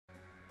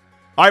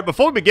All right,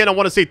 before we begin, I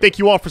want to say thank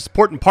you all for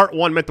supporting part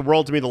 1. Meant the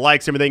world to me, the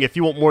likes, everything. If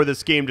you want more of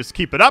this game, just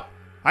keep it up.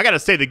 I got to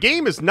say, the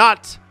game is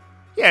not...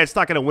 Yeah, it's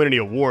not going to win any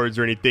awards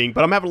or anything,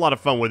 but I'm having a lot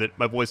of fun with it.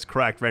 My voice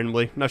cracked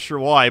randomly. Not sure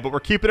why, but we're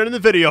keeping it in the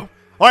video.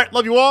 All right,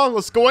 love you all.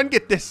 Let's go ahead and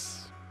get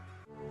this.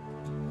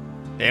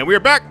 And we are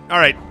back. All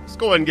right, let's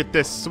go ahead and get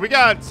this. So we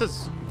got, it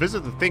says,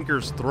 visit the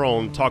Thinker's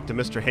Throne, talk to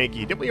Mr.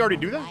 Hanky. Didn't we already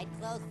do that?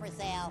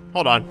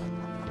 Hold on.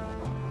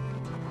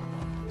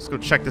 Let's go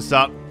check this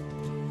out.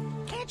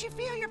 Can't you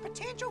feel your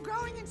potential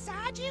growing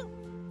inside you?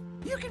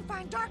 You can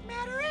find dark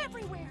matter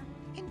everywhere,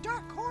 in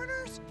dark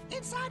corners,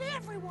 inside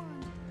everyone.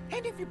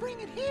 And if you bring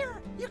it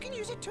here, you can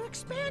use it to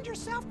expand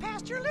yourself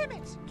past your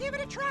limits. Give it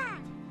a try.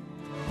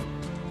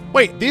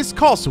 Wait, these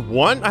cost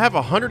 1? I have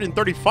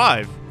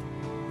 135.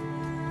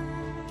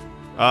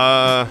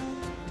 Now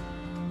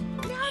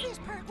this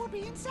perk will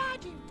be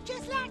inside you,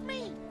 just like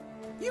me.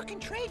 You can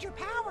trade your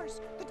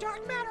powers. The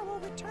dark matter will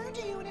return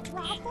to you in its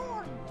raw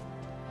form.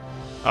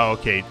 Oh,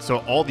 okay. So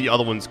all the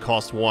other ones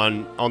cost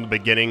 1 on the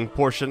beginning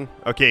portion.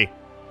 Okay.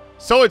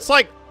 So it's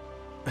like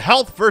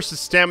health versus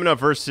stamina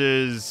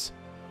versus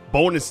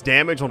bonus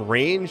damage on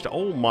ranged.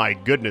 Oh my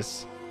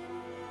goodness.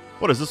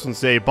 What does this one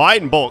say? Buy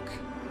it in bulk.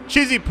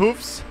 Cheesy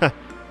poofs.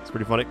 It's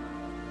pretty funny.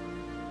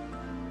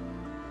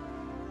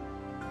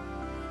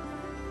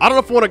 I don't know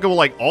if I want to go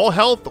like all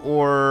health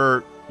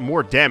or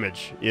more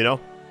damage, you know?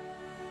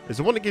 Is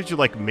the one that gives you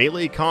like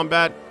melee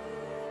combat?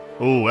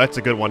 Oh, that's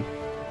a good one.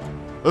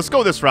 Let's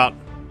go this route.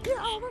 You're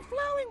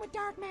overflowing with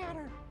dark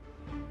matter.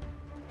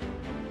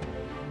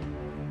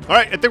 All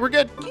right, I think we're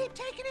good. Keep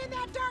taking in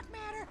that dark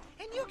matter,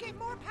 and you'll get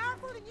more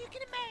powerful than you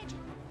can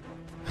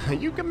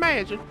imagine. You can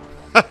imagine.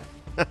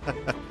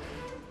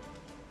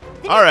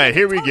 All right,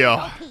 here we go.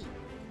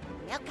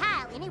 Now,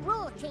 Kyle, any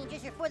rule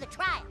changes are for the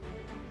trial.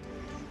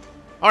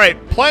 All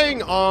right,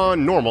 playing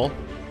on normal,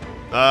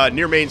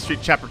 near Main Street,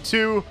 Chapter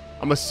 2.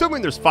 I'm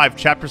assuming there's 5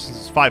 chapters since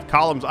it's 5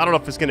 columns. I don't know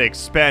if it's going to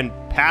expand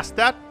past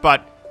that,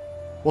 but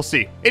we'll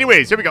see.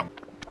 Anyways, here we go.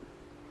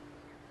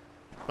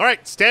 All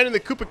right, stand in the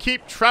Koopa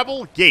Keep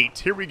travel gate.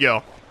 Here we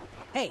go.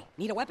 Hey,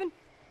 need a weapon?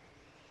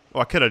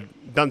 Oh, I could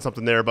have done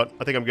something there, but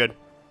I think I'm good.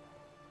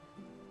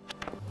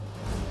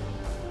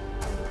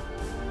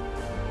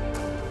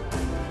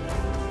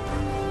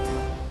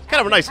 Kind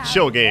of a nice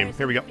chill game.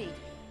 Here we go.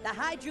 The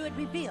High Druid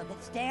revealed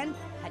that Stan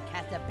had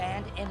cast a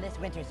banned endless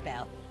winter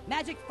spell.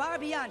 Magic far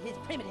beyond his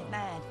primitive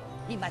mind.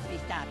 He must be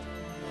stopped.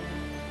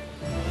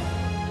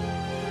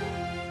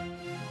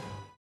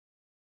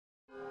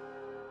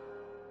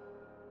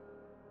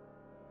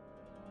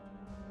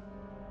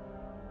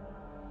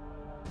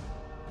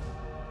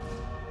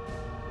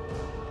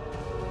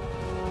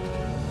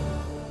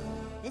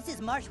 This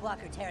is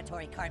Marshwalker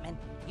territory, Cartman.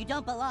 You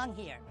don't belong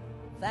here.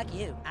 Fuck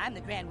you. I'm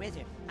the Grand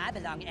Wizard. I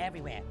belong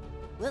everywhere.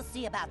 We'll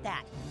see about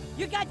that.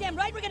 You're goddamn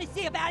right we're gonna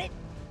see about it!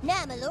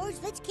 Now, my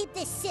lords, let's keep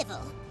this civil.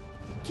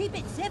 Keep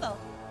it civil?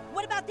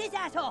 What about this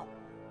asshole?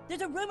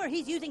 There's a rumor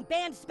he's using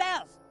banned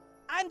spells.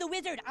 I'm the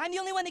wizard. I'm the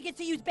only one that gets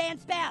to use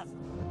banned spells.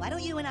 Why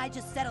don't you and I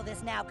just settle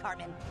this now,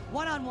 Cartman?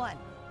 One-on-one.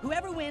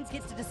 Whoever wins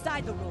gets to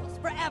decide the rules,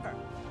 forever.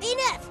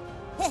 Enough!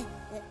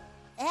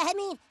 I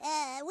mean,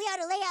 we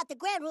ought to lay out the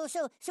grand rules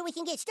so we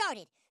can get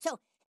started. So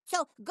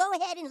go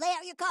ahead and lay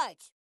out your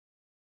cards.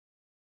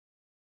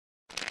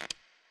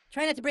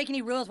 Try not to break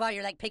any rules while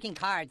you're, like, picking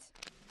cards.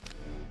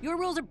 Your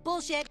rules are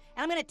bullshit,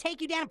 and I'm gonna take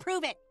you down and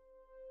prove it.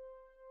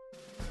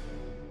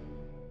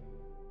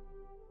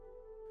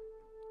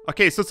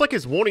 Okay, so it's like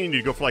it's wanting you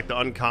to go for like the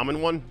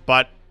uncommon one,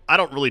 but I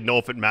don't really know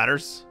if it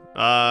matters.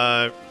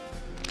 I'm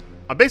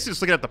basically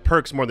just looking at the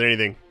perks more than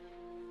anything.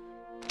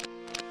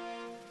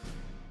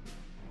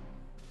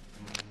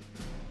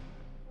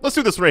 Let's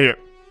do this right here.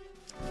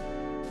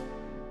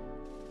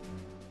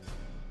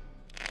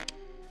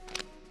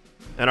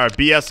 And our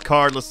BS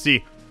card, let's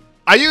see.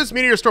 I used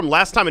Meteor Storm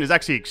last time and it's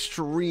actually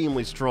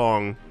extremely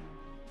strong.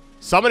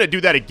 So I'm going to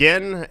do that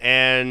again,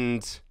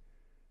 and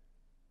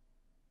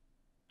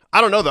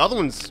I don't know, the other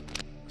one's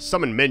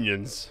summon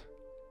minions.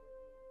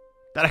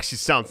 That actually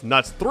sounds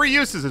nuts. 3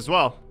 uses as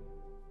well.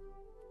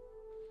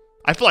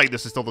 I feel like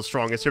this is still the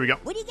strongest. Here we go.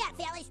 What do you got,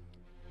 fellas?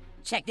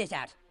 Check this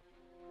out.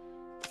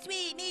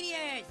 Sweet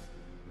meteors!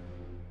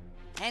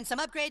 And some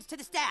upgrades to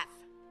the staff.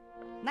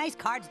 Nice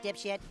cards,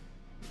 dipshit.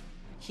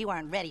 You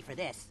aren't ready for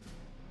this.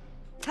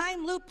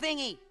 Time loop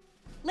thingy.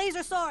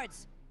 Laser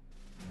swords.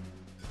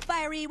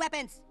 Fiery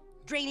weapons.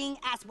 Draining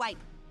ass wipe.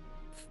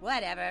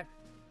 Whatever.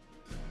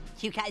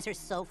 You guys are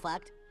so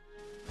fucked.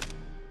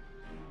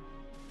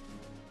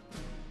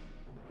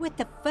 What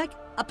the fuck?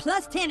 A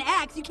 +10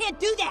 axe? You can't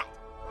do that!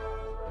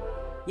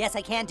 Yes,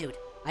 I can, dude.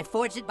 I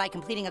forged it by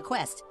completing a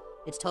quest.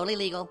 It's totally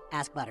legal.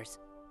 Ask Butters.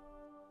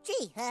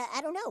 Gee, I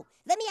don't know.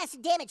 Let me ask the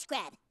Damage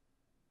Scribe.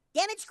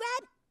 Damage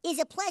Scribe, is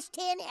a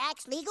 +10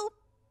 axe legal?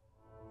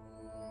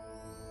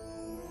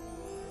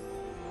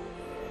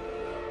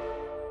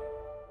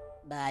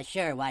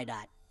 Sure, why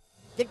not?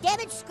 The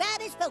Damage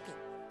Scribe is spoken.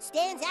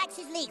 Stan's axe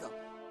is legal.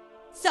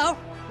 So,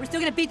 we're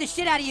still gonna beat the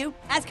shit out of you.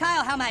 Ask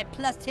Kyle how my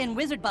 +10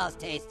 wizard balls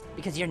taste,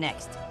 because you're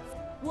next.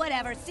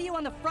 Whatever, see you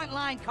on the front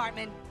line,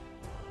 Cartman.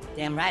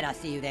 Damn right I'll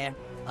see you there.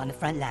 On the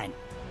front line.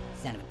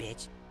 Son of a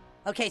bitch.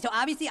 Okay, so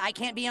obviously I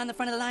can't be on the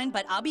front of the line,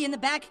 but I'll be in the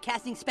back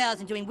casting spells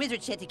and doing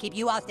wizard shit to keep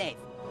you all safe.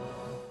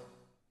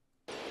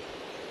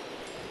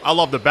 I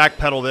love the back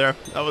pedal there.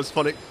 That was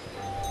funny.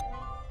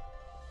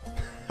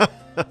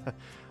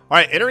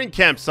 Alright, entering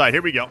campsite.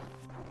 Here we go.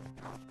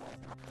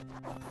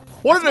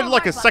 Wanted to do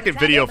like a second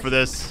video for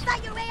this.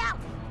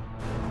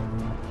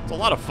 It's a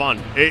lot of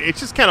fun. It's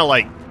just kind of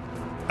like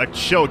a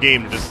chill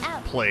game to just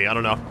play. I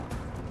don't know.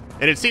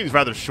 And it seems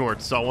rather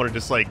short, so I want to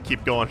just like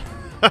keep going.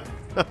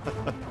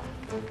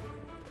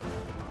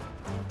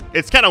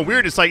 It's kind of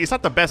weird. It's like, it's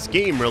not the best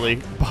game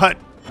really, but...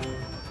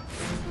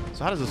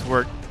 So how does this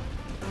work?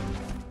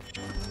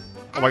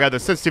 Oh my god, the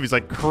sensitivity's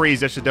like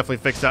crazy. I should definitely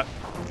fix that.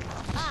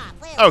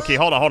 Okay,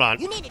 hold on.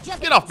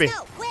 Get off me.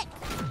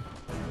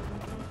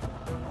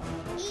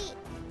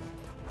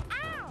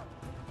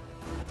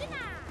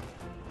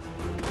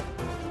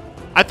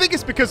 I think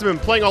it's because I've been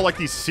playing all like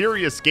these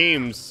serious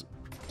games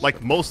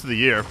like most of the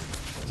year.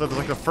 So it's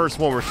like the first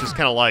one where it's just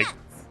kind of like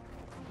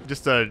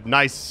just a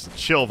nice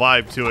chill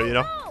vibe to it, you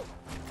know?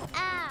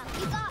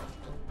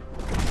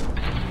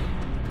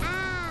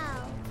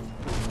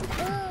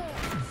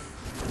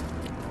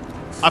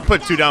 I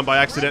put 2 down by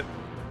accident.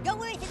 Don't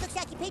worry if it looks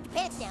like you paid your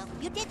pants now.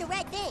 You did the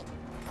right thing.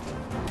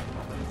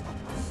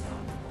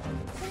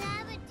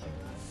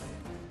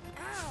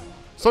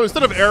 So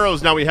instead of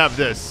arrows, now we have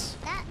this.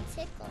 That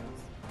tickles.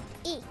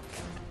 Eek.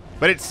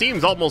 But it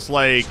seems almost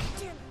like...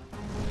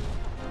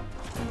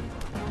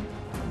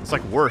 It's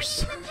like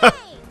worse.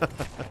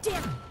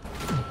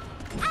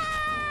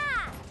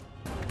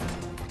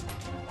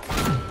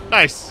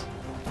 Nice.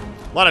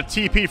 A lot of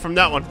TP from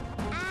that one.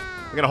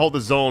 I gotta hold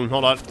the zone.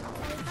 Hold on.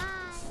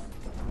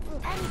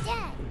 I'm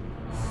dead.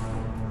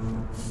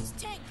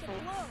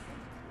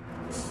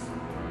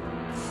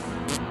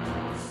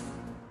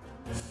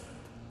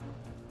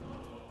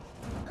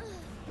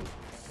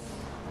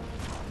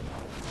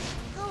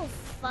 Oh,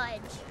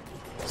 fudge.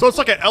 So it's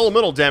like an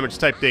elemental damage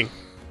type thing.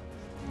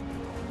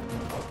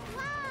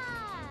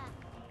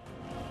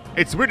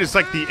 It's weird. It's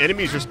like the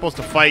enemies you're supposed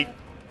to fight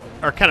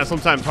are kind of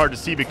sometimes hard to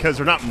see because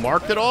they're not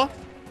marked at all.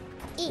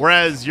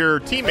 Whereas your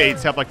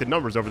teammates have like the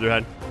numbers over their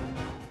head.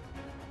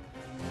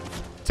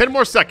 10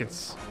 more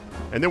seconds.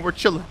 And then we're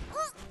chilling.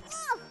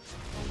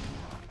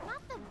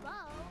 Not the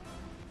bow.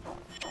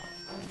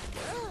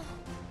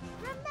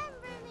 Remember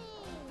me.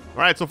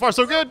 Alright, so far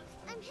so good.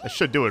 I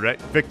should do it,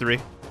 right? Victory.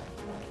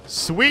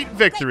 Sweet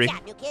victory. Great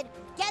job, new kid.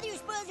 Gather your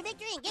spoils of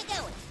victory and get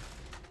going.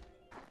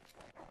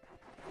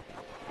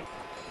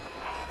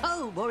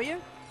 Oh, warrior.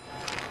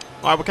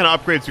 Alright, what kind of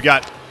upgrades we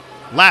got?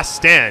 Last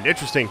stand.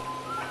 Interesting.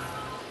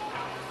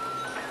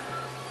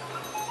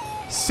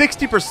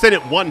 60%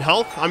 at 1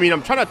 health? I mean,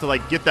 I'm trying not to,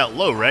 like, get that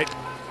low, right?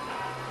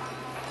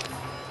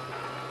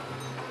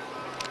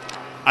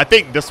 I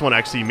think this one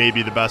actually may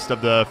be the best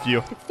of the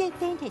few.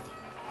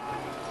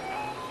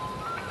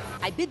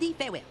 I bid thee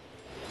farewell.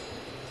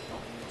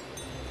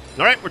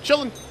 Alright, we're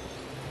chilling.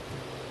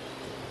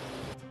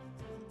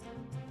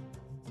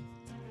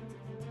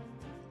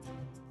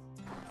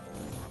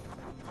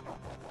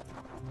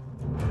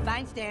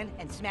 Find Stan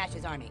and smash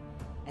his army.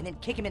 And then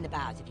kick him in the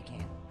bows if you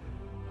can.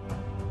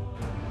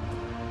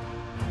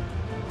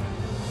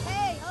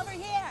 Hey, over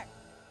here!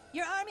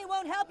 Your army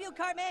won't help you,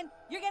 Cartman!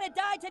 You're gonna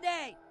die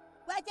today!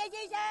 What did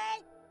you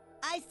say?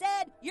 I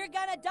said, you're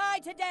gonna die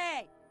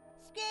today!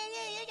 Screw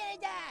you, you're gonna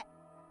die!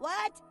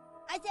 What?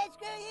 I said,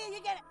 screw you,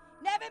 you're gonna...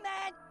 Never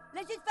mind!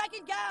 Let's just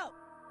fucking go!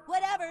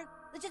 Whatever,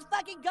 let's just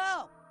fucking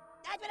go!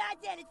 That's what I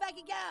said, let's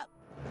fucking go!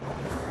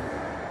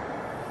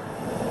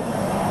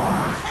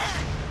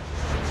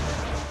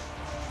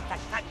 Fuck,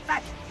 fuck,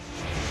 fuck!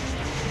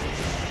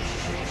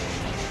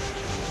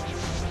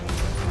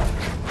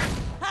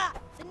 Ha!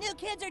 The new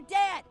kids are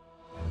dead!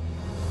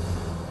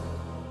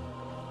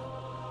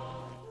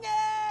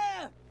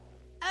 No!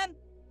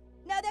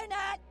 No they're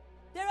not!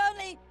 They're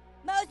only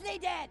mostly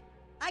dead!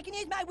 I can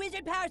use my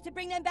wizard powers to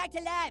bring them back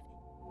to life!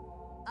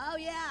 Oh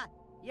yeah,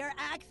 your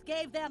axe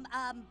gave them,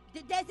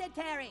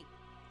 dysentery!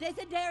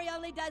 Dysentery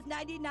only does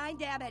 99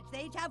 damage.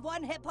 They each have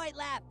 1 hit point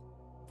left.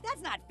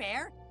 That's not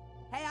fair!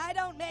 Hey, I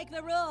don't make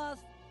the rules.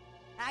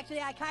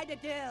 Actually, I kinda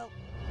do.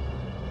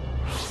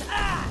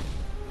 Ah!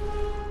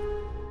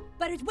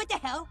 Butters, what the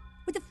hell?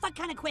 What the fuck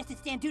kind of quest did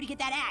Stan do to get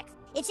that axe?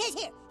 It says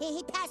here,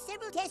 he passed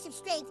several tests of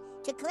strength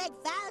to collect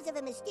vials of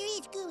a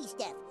mysterious gooey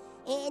stuff,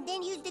 and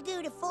then used the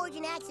goo to forge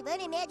an axe of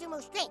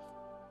unimaginable strength.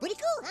 Pretty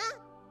cool, huh?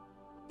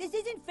 This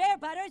isn't fair,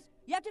 Butters.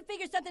 You have to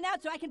figure something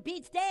out so I can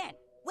beat Stan.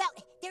 Well,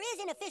 there is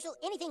an official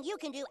anything you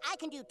can do, I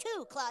can do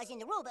too clause in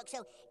the rulebook,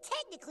 so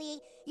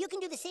technically, you can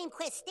do the same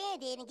quest Stan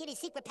did and get his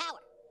secret power.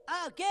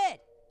 Oh, good.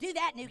 Do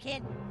that, new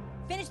kid.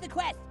 Finish the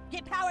quest,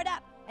 get powered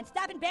up, and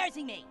stop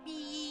embarrassing me.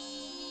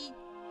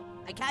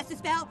 I cast a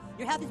spell,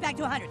 your health is back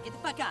to 100. Get the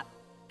fuck up.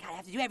 God, I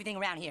have to do everything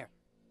around here.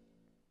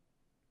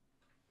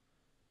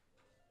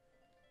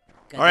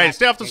 All right,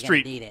 stay off the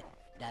street. Need it.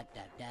 Da,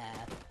 da, da.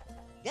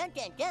 Dun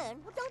dun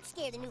dun. Well, don't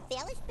scare the new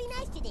fellas. Be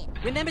nice to them.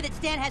 Remember that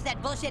Stan has that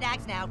bullshit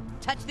axe now.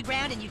 Touch the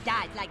ground and you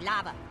die. It's like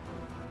lava.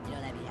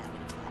 Don't let me have it.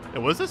 Hey,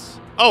 what is this?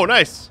 Oh,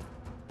 nice.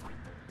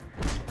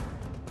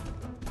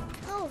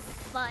 Oh,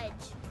 fudge.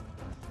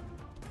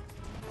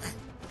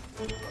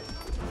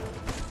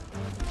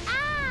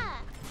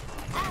 Ah!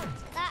 Ouch,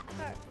 that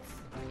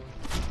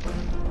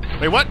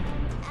hurts. Wait, what?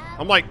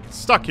 I'm like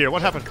stuck here.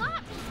 What happened? Got me.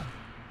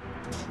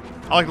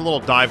 I like the little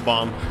dive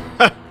bomb.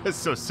 It's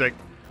so sick.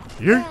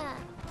 Yeah.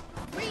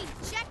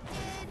 Rejected.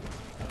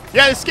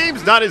 Yeah, this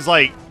game's not as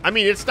like, I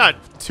mean, it's not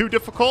too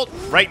difficult.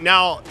 Right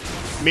now,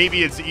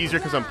 maybe it's easier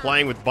because I'm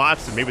playing with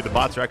bots, and maybe the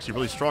bots are actually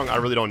really strong. I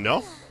really don't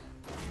know.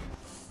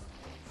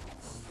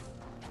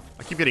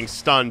 I keep getting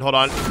stunned. Hold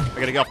on. I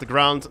gotta get off the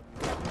ground.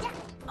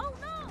 Oh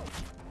no!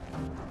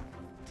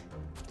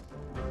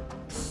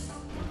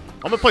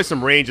 I'm gonna play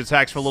some range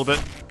attacks for a little bit.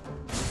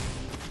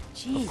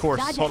 Jeez, Of course,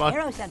 dodge hold an on.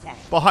 arrow sometime.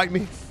 Behind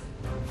me.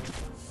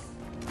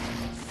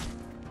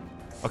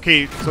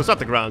 Okay, so it's not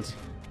the ground.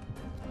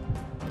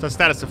 It's a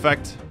status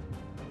effect.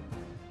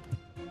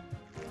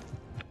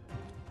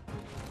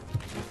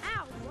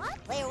 Ow,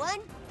 what? Player one,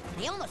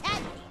 he almost had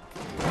me.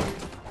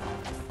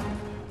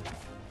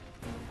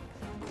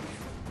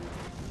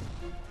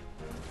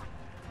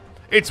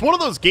 It's one of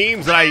those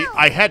games that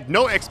I had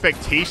no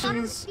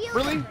expectations,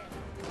 really.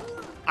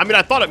 I mean,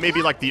 I thought it may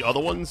be like the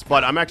other ones,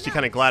 but I'm actually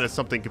kind of glad it's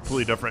something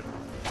completely different.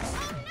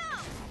 Oh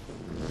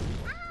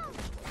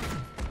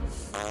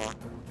no!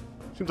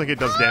 Seems like it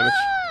does damage.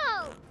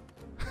 Oh!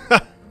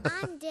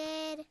 I'm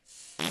dead.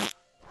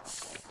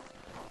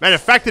 Man, the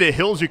fact that it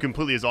heals you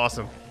completely is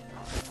awesome.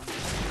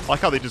 I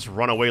like how they just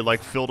run away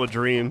like filled with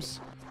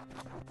dreams.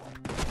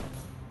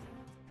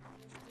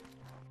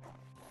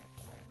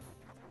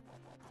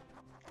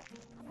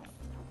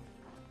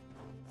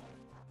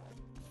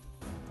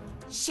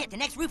 Shit, the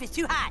next roof is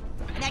too hot,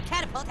 and that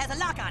catapult has a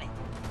lock on it.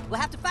 We'll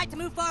have to fight to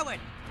move forward.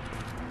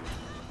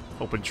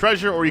 Open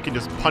treasure, or you can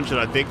just punch it,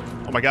 I think.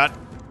 Oh my god.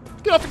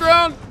 Get off the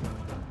ground!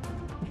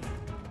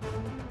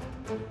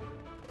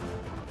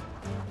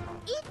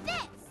 Eat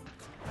this!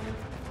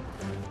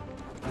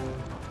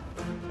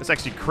 It's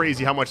actually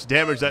crazy how much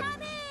damage that...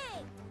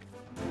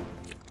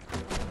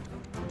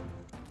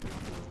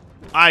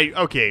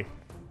 Okay.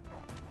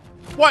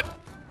 What?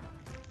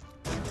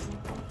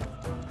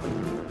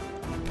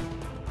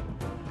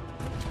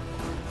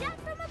 Death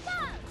from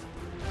above!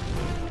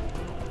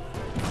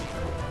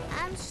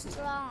 I'm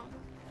strong.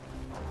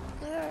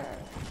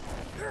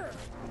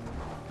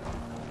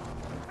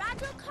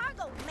 Fragile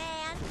cargo,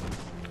 man.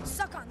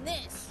 Suck on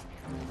this.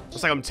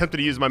 Looks like I'm tempted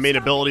to use my main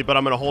ability, but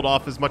I'm gonna hold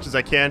off as much as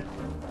I can.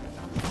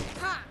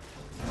 Ha!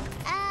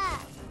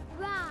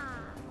 Rah!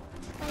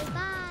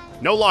 Bye-bye.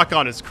 No lock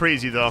on is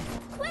crazy though.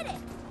 Quit it!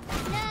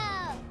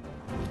 No!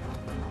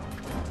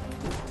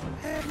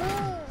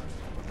 Move!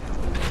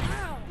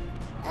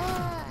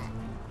 Ow!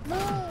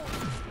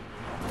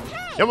 Move!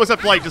 Hey! You almost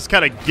have to like just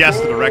kind of guess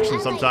the direction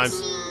sometimes.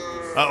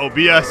 Uh-oh,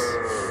 BS.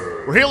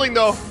 We're healing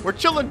though. We're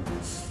chilling.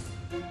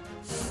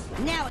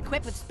 Now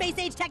equipped with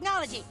space-age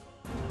technology.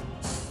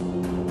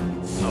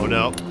 Oh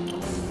no.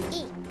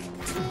 Eek.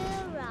 Too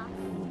rough.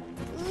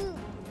 Ooh.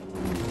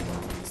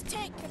 This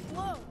tank can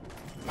blow.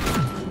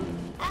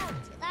 Ouch,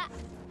 that.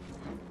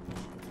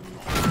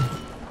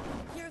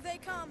 Here they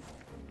come.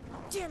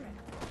 Damn it.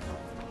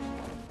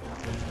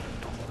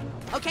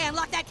 Okay,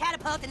 unlock that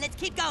catapult and let's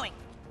keep going.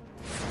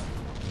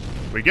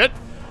 We good?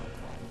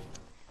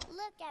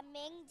 Look at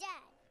Ming Dad.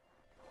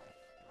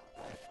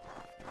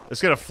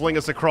 It's gonna fling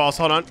us across.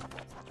 Hold on.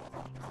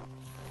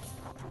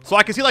 So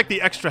I can see like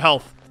the extra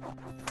health.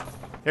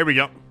 Here we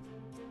go.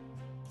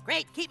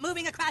 Great, keep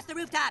moving across the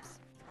rooftops.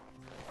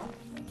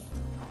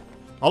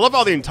 I love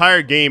how the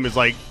entire game is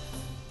like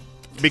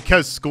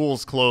because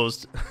school's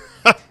closed.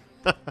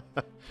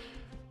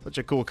 Such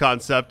a cool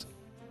concept.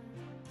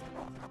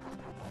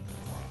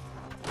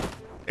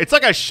 It's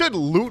like I should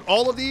loot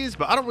all of these,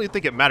 but I don't really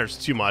think it matters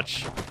too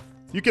much.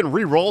 You can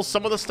re-roll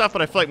some of the stuff,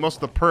 but I feel like most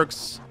of the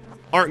perks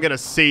aren't gonna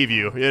save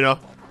you, you know?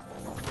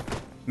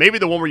 Maybe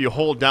the one where you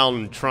hold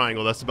down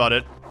triangle, that's about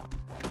it.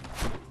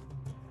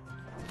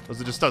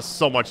 Because it just does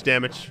so much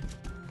damage.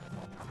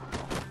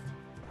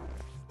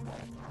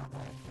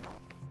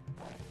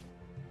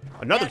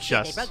 Another Oh, shit,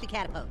 chest. They broke the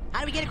catapult.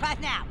 How do we get across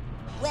now?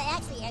 Well,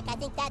 actually, Eric, I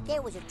think that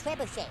there was a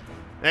trebuchet.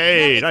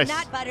 Hey, No, nice. it's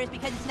not, Butters,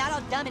 because it's not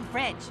all dumb and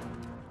French.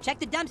 Check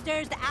the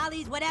dumpsters, the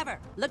alleys, whatever.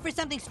 Look for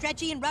something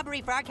stretchy and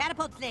rubbery for our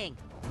catapult sling.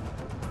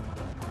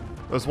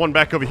 There's one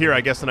back over here,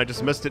 I guess, and I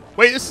just missed it.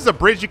 Wait, this is a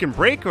bridge you can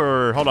break,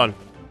 or... Hold on.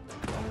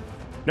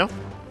 No?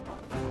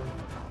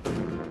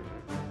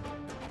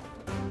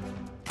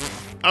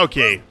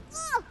 Okay.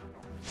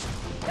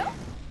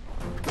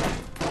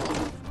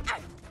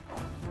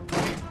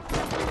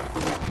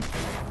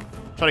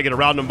 Trying to get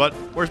around them, but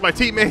where's my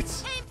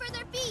teammates? Aim for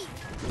their feet.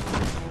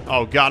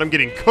 Oh god, I'm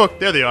getting cooked.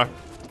 There they are.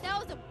 That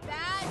was a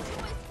bad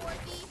choice,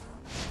 Forky.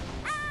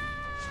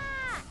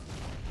 Ah!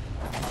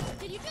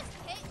 Did you just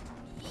hit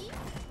me?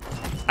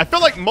 I feel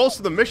like most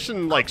of the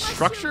mission, like,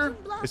 structure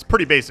is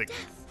pretty basic.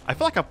 I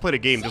feel like I've played a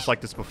game just like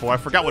this before. I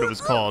forgot what it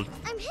was called.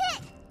 I'm hit.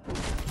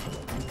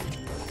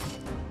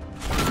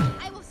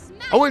 I will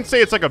smash I wouldn't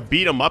say it's like a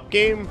beat 'em up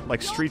game,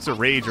 like Streets of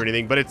Rage or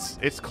anything, but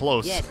it's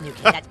close. Yes, new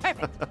kid, that's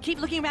perfect. Keep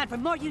looking around for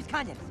more used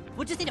condoms.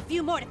 We'll just need a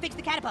few more to fix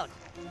the catapult.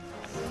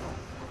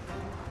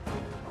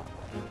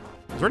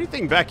 Is there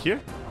anything back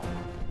here?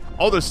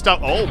 Oh, there's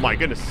stuff. Oh my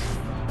goodness.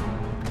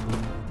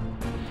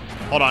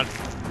 Hold on. No.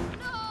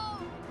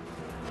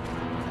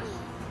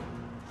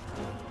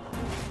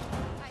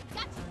 I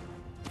got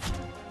you.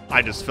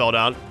 I just fell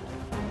down.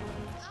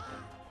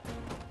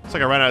 It's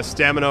like I ran out of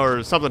stamina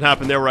or something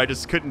happened there where I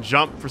just couldn't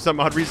jump for some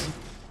odd reason.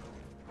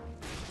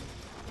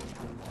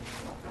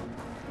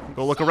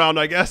 Go look around,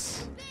 I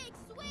guess. Big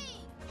swing.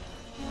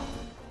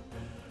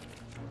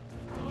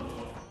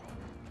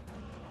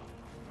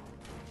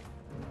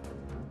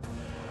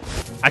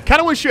 I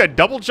kind of wish you had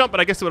double jump, but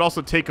I guess it would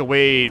also take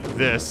away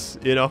this,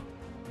 you know?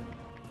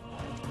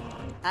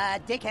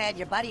 Dickhead,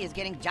 your buddy is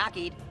getting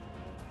jockeyed.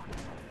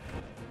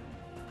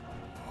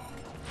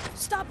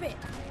 Stop it.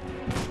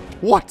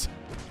 What?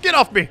 Get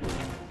off me!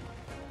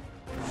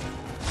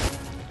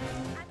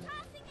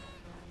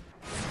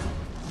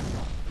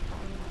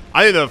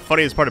 I think the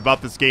funniest part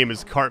about this game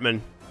is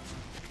Cartman.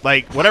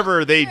 Like,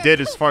 whatever they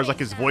did as far as, like,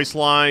 his voice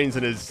lines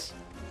and his...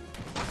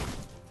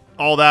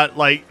 all that,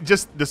 like,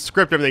 just the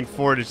script, everything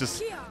for it is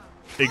just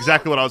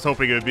exactly what I was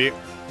hoping it would be.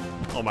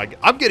 Oh my god.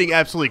 I'm getting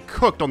absolutely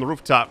cooked on the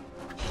rooftop.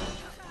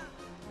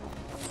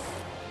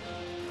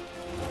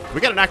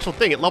 We got an actual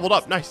thing. It leveled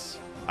up. Nice.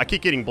 I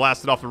keep getting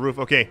blasted off the roof.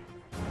 Okay.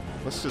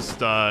 Let's just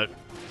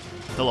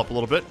fill up a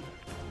little bit.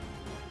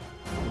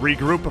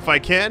 Regroup if I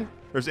can.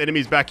 There's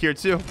enemies back here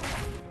too.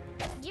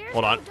 You're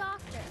Hold on. no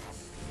doctor.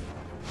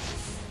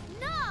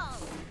 No.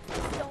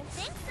 Don't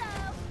think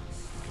so.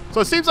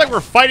 So it seems like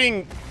we're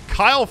fighting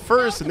Kyle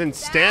first, and then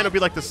Stan will be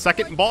like the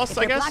second boss, If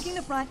I they're guess. blocking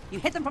the front, you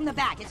hit them from the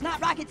back. It's not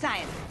rocket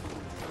science.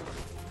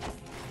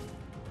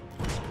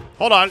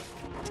 Hold on.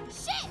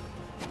 Shit.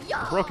 Yo.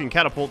 Broken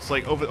catapults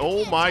like over.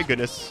 Oh my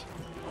goodness.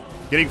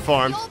 Getting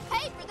farmed. You'll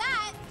pay for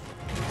that.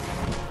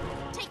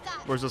 Take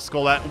that. Where's the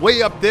skull at?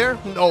 Way up there?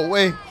 No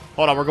way.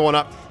 Hold on, we're going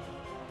up.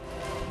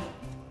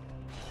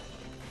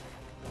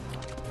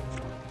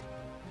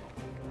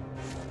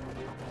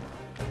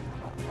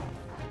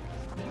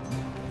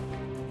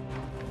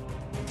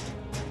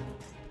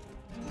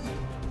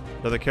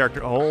 Another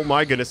character. Oh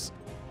my goodness.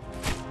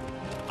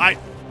 I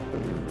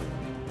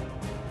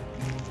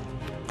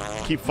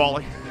keep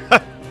falling.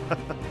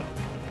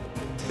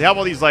 They have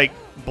all these like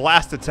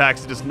blast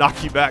attacks that just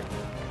knock you back.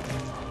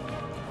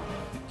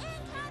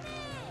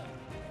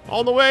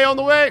 On the way, on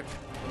the way.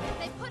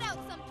 They put out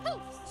some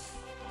poofs.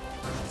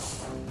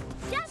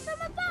 Death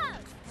from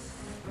above.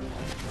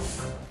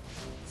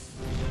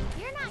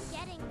 You're not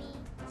getting me.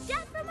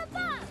 Death from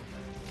above.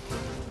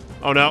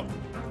 Oh no.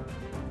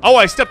 Oh,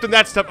 I stepped in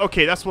that step.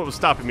 Okay, that's what was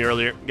stopping me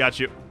earlier. Got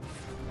you.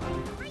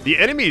 The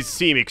enemies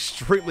seem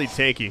extremely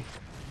tanky.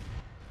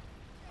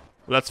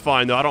 Well, that's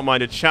fine though. I don't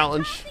mind a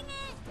challenge.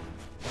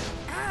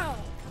 Ow.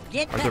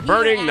 Get Are the they heat,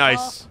 burning?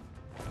 asshole. Nice.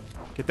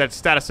 Get that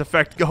status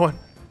effect going.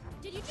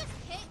 Did you just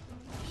hit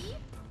me?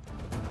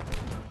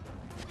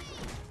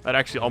 That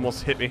actually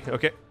almost hit me.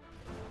 Okay.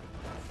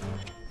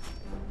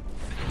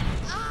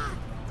 Ah.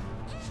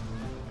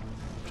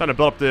 Trying to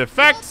build up the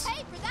effects. You'll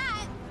pay for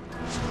that.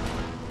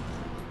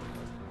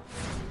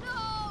 No.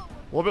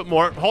 A little bit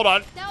more. Hold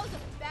on. That was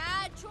a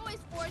bad choice,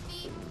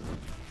 Forthy.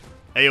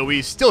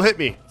 AoE still hit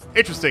me.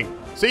 Interesting.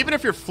 So even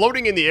if you're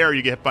floating in the air,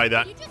 you get hit by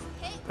that. You just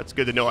hit. That's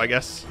good to know, I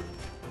guess.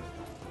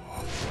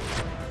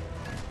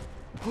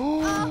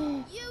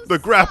 You The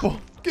grapple.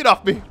 Get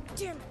off me.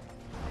 Damn it.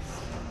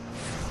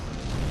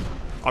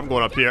 I'm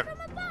going up here.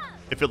 From above.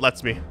 If it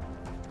lets me.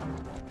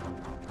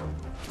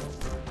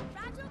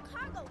 Fragile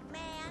cargo,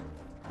 man.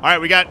 All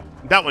right, we got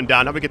that one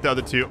down. How do we get the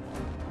other two?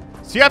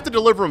 So you have to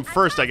deliver them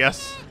first, I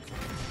guess.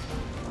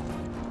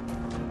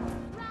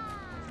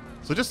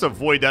 So just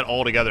avoid that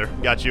altogether.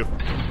 Got you.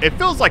 It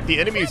feels like the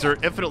enemies are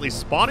infinitely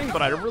spawning,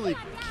 but I really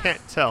can't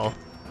tell.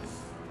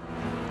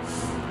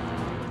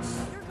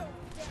 You're going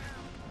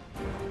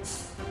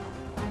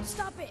down.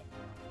 Stop it.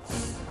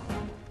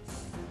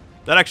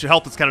 That extra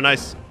health is kind of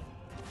nice.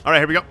 All right,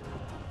 here we go.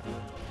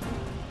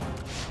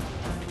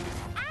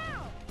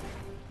 Ow.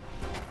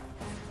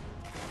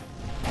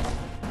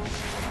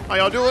 How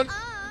y'all doing?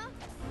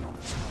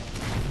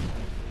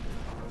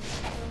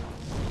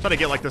 Trying to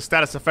get like the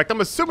status effect.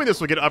 I'm assuming this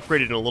will get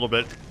upgraded in a little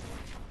bit.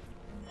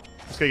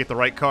 Just gotta get the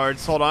right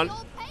cards. Hold on.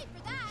 You'll pay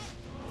for that.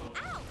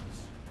 Ouch.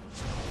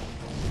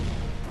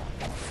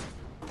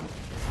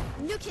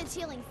 New kid's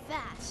healing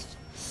fast.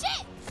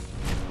 Shit.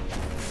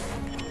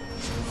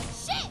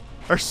 Shit.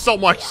 There's so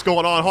much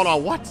going on. Hold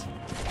on. What?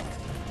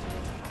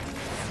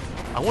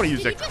 I want to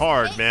use a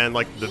card, man,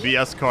 like the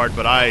VS card,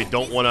 but I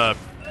don't want to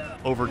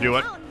overdo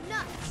it. Oh,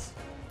 nuts.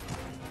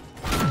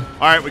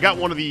 All right, we got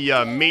one of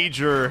the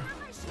major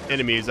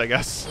enemies, I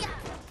guess.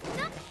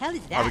 What the hell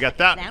is that? Oh, we got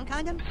that. Sound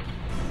condom?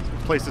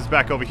 Place this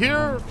back over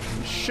here.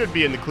 We should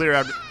be in the clear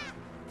after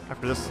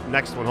this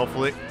next one,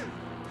 hopefully.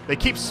 They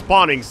keep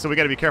spawning, so we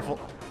got to be careful.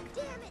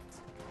 Damn it.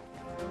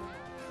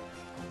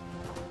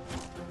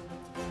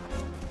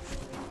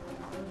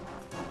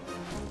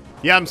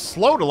 Yeah, I'm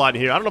slowed a lot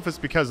in here. I don't know if it's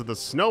because of the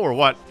snow or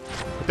what.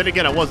 But then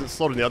again, I wasn't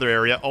slowed in the other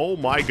area. Oh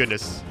my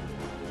goodness.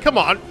 Come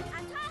on.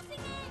 I'm tossing it.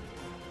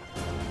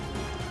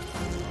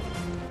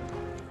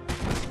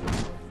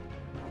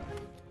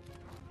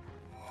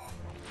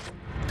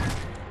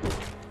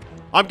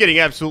 I'm getting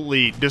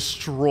absolutely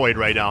destroyed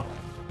right now.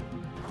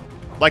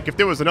 Like, if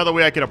there was another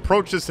way I could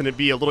approach this and it'd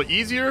be a little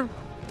easier,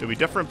 it'd be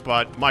different,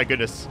 but my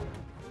goodness.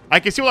 I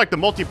can see, like, the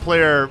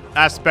multiplayer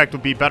aspect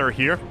would be better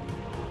here.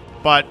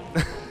 But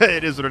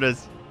it is what it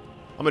is.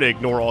 I'm going to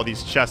ignore all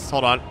these chests.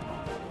 Hold on.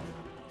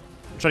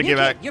 I'm trying to get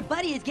back. Your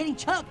buddy is getting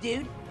choked,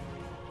 dude.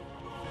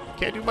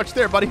 Can't do much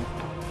there, buddy.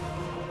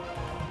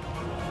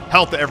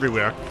 Health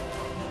everywhere.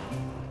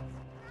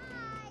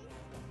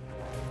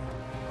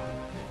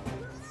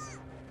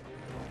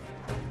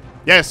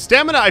 Yeah,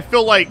 stamina, I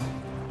feel like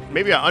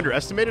maybe I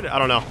underestimated it. I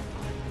don't know.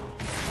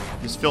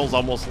 This feels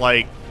almost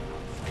like...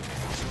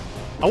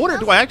 I wonder,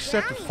 do I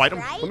actually have to fight him?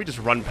 Let me just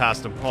run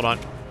past him. Hold on.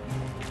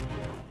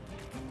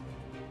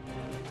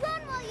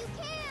 Run while you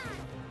can.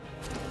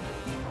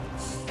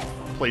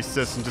 Place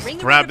this and just Bring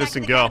the grab river this back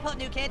and to the go. catapult,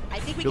 new kid. I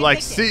think we You're can like,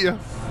 fix it. see ya.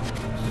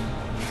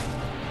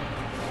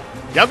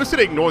 Yeah, I'm just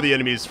gonna ignore the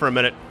enemies for a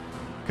minute.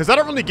 Because I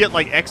don't really get,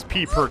 like,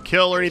 XP per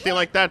kill or anything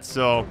like that,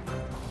 so...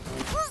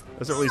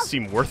 Doesn't really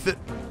seem worth it.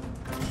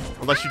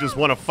 Unless you just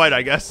want to fight,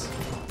 I guess.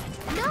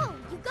 No,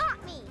 you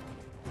got me.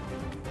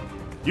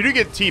 You do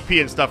get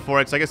TP and stuff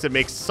for it, so I guess it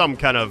makes some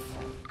kind of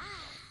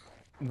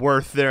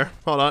worth there.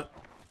 Hold on.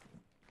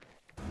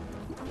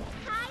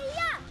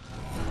 Hiya.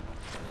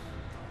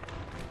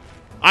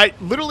 I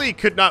literally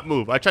could not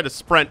move. I tried to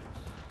sprint.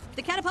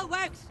 The catapult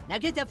works. Now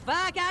get the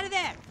fuck out of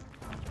there.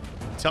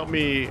 Tell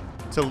me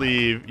to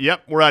leave.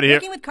 Yep, we're out of here.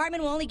 Working with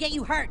Cartman will only get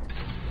you hurt.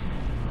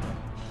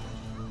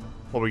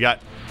 What we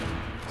got?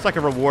 It's like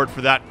a reward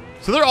for that.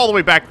 So they're all the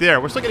way back there.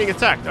 We're still getting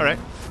attacked. All right.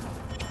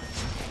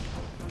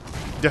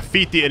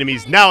 Defeat the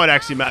enemies. Now it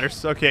actually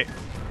matters. Okay.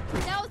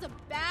 That was a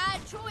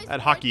bad choice. That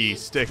hockey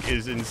stick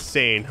is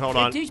insane. Hold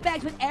They're on.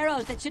 douchebags with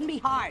arrows that shouldn't be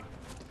hard.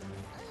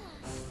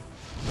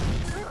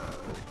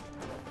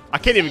 I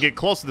can't even get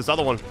close to this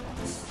other one. Aim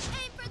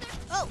for the...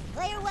 Oh,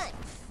 player one.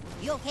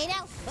 You okay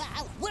now?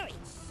 I was worried.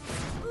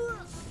 A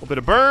little bit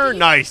of burn.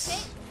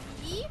 Nice.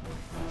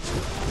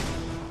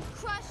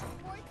 Crush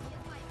Sporty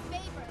is my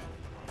favorite.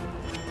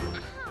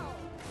 Ow.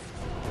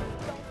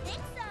 Don't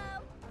think so.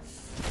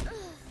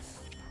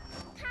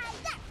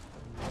 Hiya.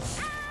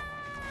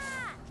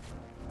 Ah.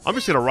 I'm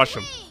just going to rush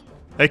him.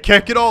 They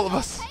can't get all of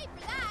us. Pay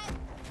for that.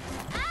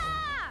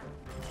 Ah.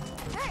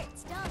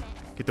 Hurts, don't it?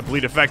 Get the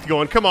bleed effect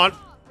going. Come on.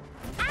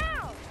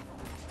 Ow.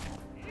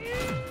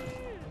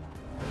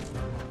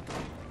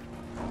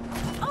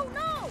 Oh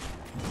no.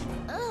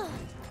 Ugh.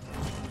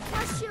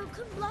 My shield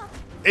can block.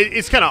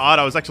 It's kind of odd.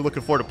 I was actually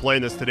looking forward to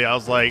playing this today. I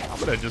was like, I'm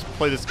going to just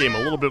play this game a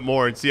little bit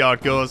more and see how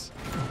it goes.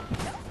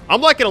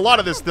 I'm liking a lot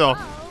of this, though.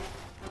 Oh,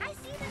 I see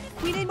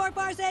that. We need more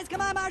forces.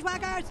 Come on, Marsh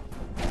Walkers.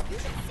 You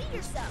should see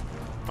yourself.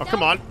 Oh,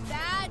 come on.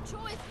 Bad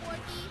choice, Porky.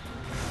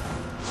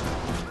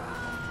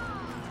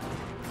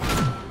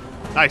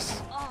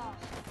 Nice. Oh.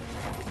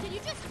 Did you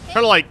just hit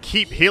Trying to, like,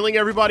 keep healing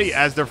everybody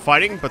as they're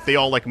fighting, but they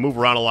all, like, move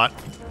around a lot.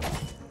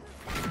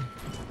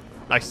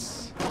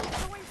 Nice.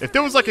 If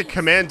there was, like, a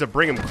command to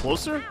bring him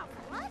closer,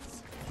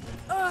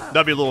 What?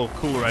 that'd be a little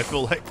cooler, I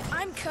feel like.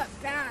 I'm cut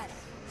bad.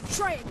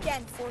 Try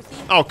again, Forthy.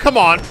 Oh, come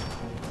on.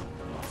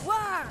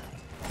 Wow.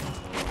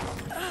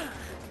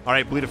 All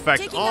right, bleed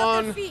effect Taking out their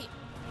on. feet.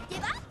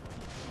 Give up?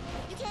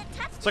 You can't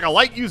touch It's like I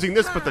like using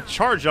this, but the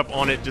charge up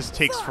on it just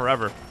takes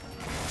forever.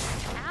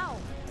 Ow.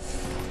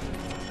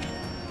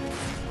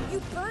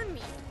 You burn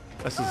me.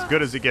 That's as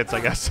good as it gets,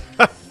 I guess.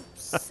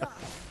 Suck.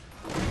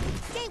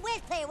 Stay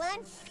with player one.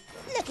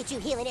 Look at you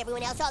healing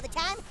everyone else all the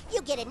time.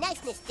 You get a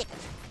niceness sticker.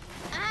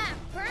 Ah,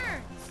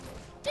 burns.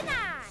 Deny.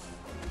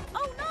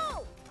 Oh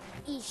no.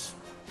 Eesh.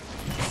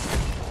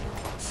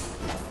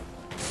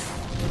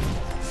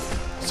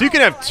 So you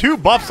can have 2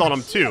 buffs on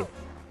him, too.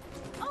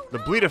 Oh, The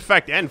no. bleed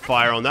effect and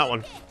fire on that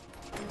one.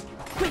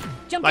 Quick,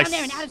 jump Nice. down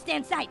there and out of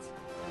stand sight.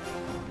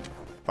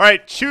 All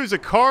right, choose a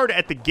card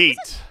at the gate.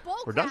 Bull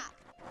We're done. crap.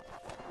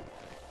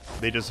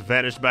 They just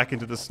vanished back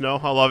into the snow.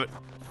 I love it.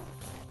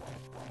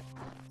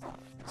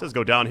 It says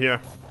go down here.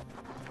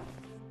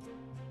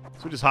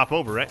 So we just hop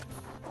over, right?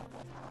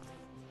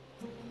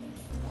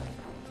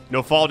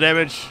 No fall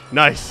damage.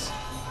 Nice.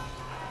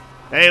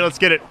 Hey, let's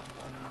get it.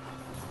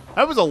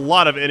 That was a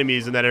lot of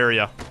enemies in that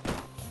area.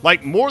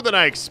 Like, more than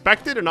I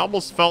expected, and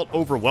almost felt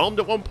overwhelmed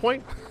at one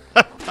point.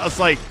 I was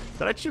like,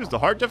 did I choose the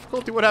hard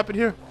difficulty? What happened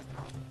here?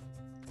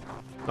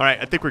 All right,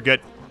 I think we're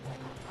good.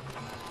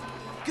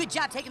 Good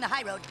job taking the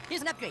high road.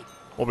 Here's an upgrade.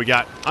 What we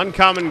got?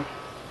 Uncommon.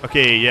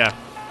 Okay, yeah.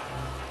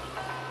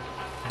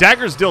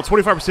 Daggers deal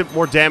 25%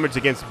 more damage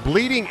against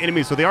bleeding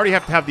enemies, so they already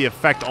have to have the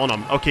effect on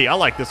them. Okay, I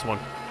like this one.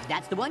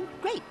 That's the one?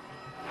 Great.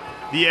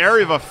 The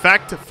area of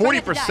effect, Try not to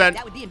die, 40%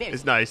 that would be embarrassing.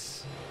 is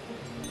nice.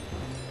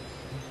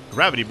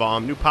 Gravity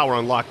bomb, new power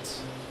unlocked.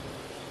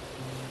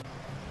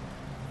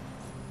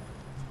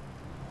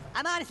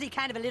 I'm honestly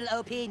kind of a little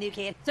OP, new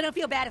kid, so don't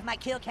feel bad if my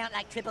kill count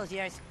like triples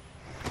yours.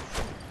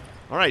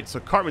 Alright, so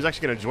Cartman's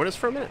actually going to join us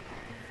for a minute.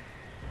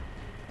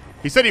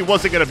 He said he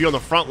wasn't going to be on the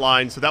front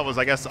line, so that was,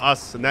 I guess,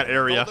 us in that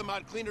area. Told them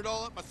I'd clean it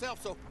all up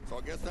myself, so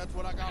I guess that's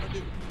what I gotta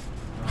do.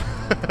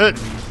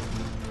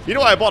 You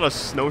know, I bought a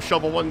snow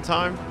shovel one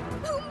time,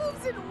 Who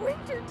moves in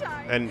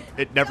wintertime? and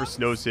it never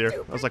snows here.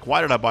 I was like,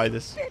 why did I buy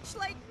this? Bitch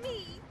like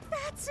me.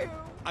 That's who.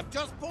 I'm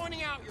just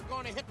pointing out you're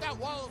going to hit that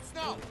wall of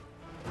snow.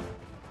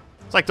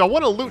 It's like, do I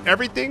want to loot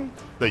everything?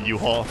 The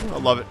U-Haul. I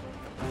love it.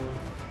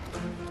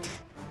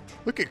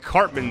 Look at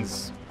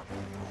Cartman's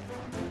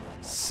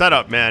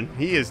setup, man.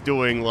 He is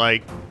doing,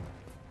 like...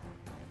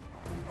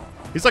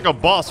 He's like a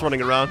boss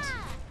running around.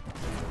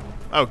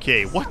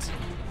 Okay, what?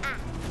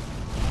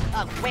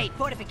 Oh, wait,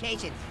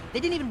 fortifications. They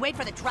didn't even wait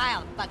for the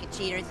trial, fucking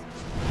cheaters.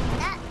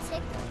 That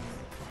tickles.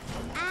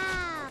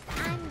 Ah,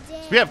 I'm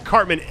dead. So we have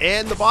Cartman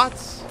and the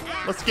bots?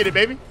 Let's get it,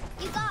 baby.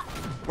 You got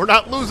We're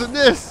not losing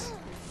this.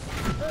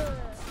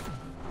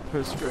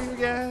 Ugh. Screw you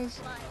guys.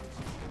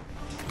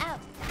 Out.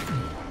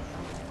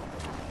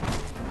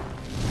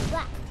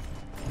 What?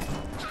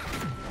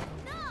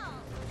 No.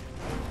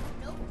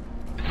 Nope.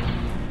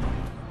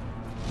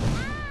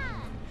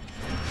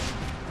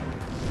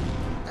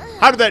 Ah.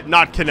 How did that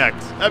not connect?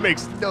 That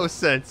makes no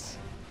sense.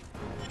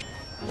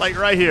 Like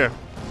right here.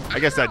 I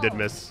guess that did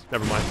miss.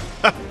 Never mind.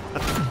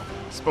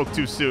 Spoke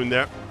too soon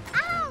there.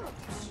 Ouch.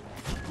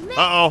 Man,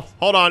 Uh-oh.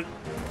 Hold on. I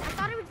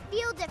thought it would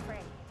feel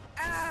different.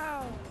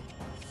 Ow.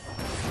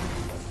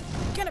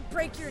 Gonna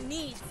break your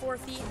knees,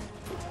 Fourthy.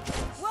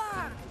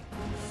 Wah.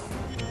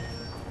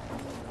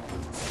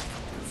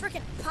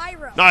 Frickin'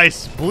 pyro.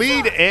 Nice.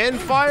 Bleed and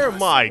fire?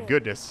 My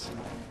goodness.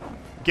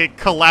 Get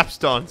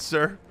collapsed on,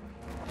 sir.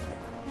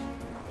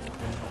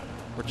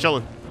 We're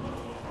chilling.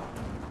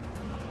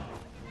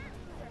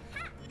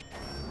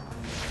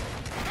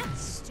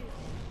 That's stupid.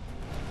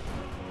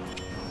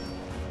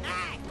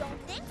 I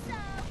don't think so.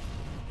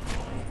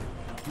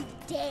 You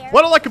dare?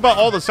 What I like about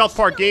all the South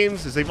Park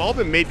games is they've all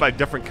been made by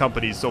different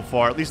companies so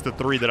far, at least the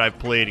 3 that I've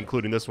played,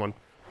 including this one.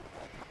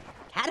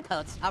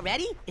 Catapults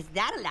already? Is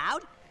that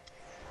allowed?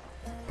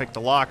 Pick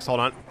the locks. Hold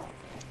on.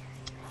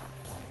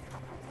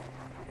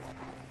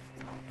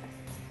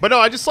 But no,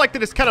 I just like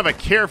that it's kind of a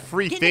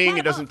carefree Get the thing. It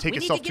catapult. doesn't take We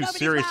need itself to too get over this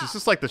serious. route. It's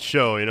just like the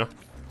show, you know?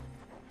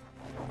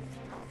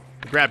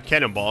 Grab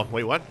cannonball.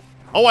 Wait, what?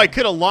 Oh, I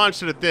could have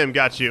launched it at them.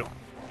 Got you.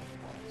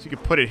 So you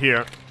could put it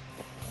here.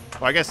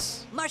 Well, I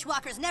guess Marsh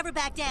walkers never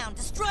back down.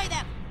 Destroy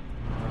them.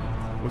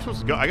 we're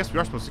supposed to go. I guess we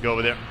are supposed to go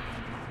over there.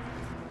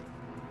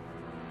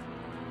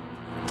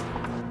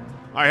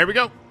 All right, here we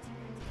go.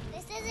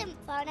 This isn't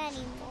fun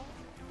anymore.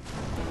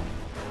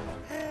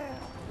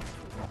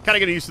 Kind of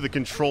getting used to the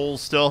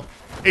controls still.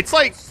 It's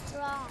like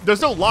Strong.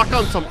 there's no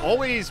lock-on, so I'm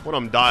always when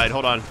I'm died.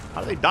 Hold on.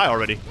 How did they die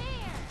already?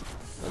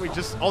 We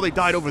just they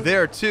died over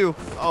there too.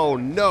 Oh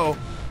no.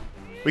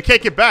 We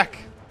can't get back.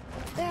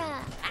 Bruh.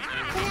 Can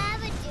I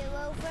have a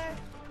do-over?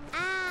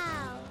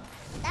 Ow.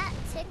 That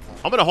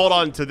tickles. I'm gonna hold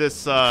on to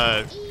this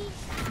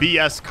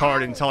BS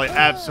card until I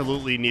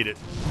absolutely need it.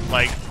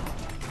 Like,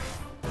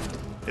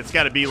 it's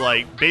gotta be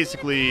like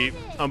basically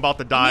I'm about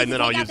to die and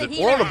then I'll use it.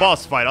 Or on a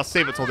boss fight. I'll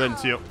save it till then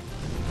too.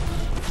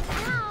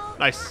 Ow.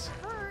 Nice.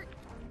 That hurt.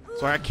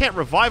 So I can't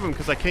revive him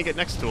because I can't get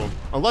next to him.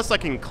 Unless I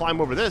can climb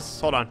over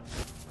this. Hold on.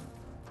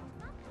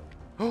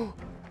 Oh.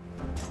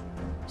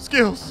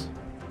 Skills.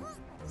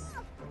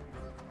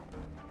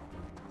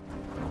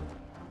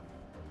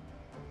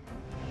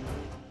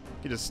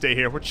 You just stay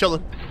here. We're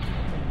chilling.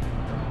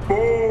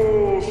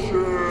 Uh-oh.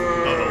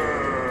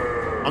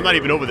 I'm not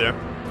even over there.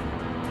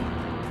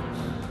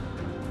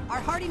 Our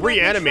hardy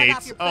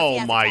Reanimates?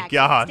 Oh my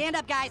God. Stand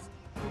up, guys.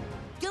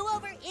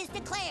 Do-over is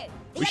declared.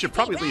 We should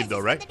probably leave though,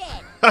 right? Rises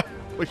from the dead.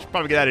 We should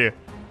probably get out of here.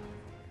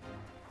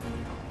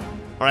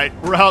 Alright,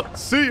 we're out.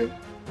 See you.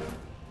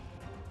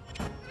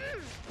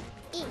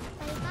 Eat.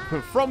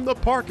 Bye-bye. From the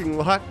parking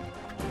lot.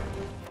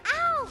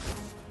 Ow.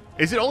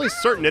 Is it only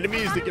certain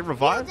enemies that get Feel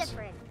revived?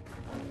 different.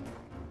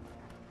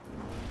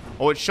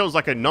 Oh, it shows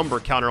like a number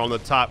counter on the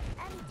top.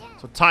 I'm dead.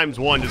 So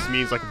 ×1 just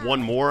means like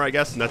one more, I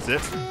guess, and that's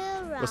it. Too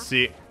rough. Let's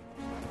see.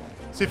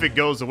 See if it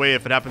goes away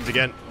if it happens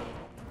again.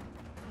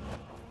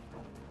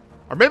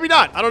 Or maybe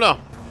not. I don't know.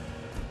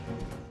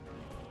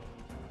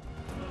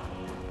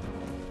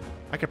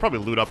 I could probably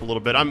loot up a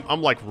little bit.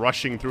 I'm like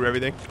rushing through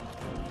everything.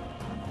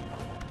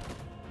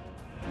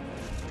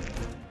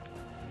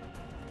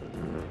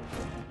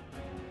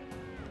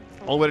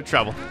 Only way to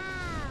travel.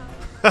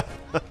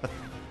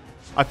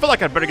 I feel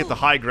like I'd better get the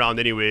high ground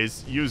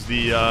anyways. Use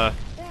the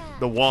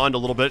wand a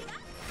little bit.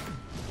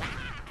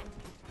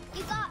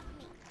 You got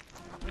me.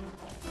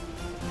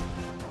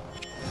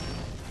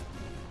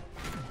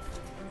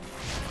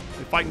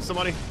 You fighting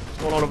somebody?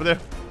 What's going on over there?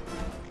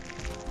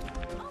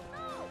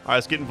 Alright,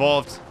 let's get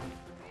involved.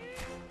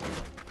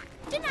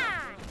 Denied.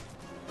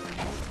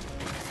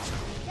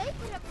 They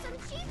put up some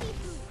cheesy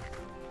food.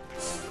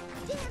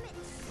 Damn it.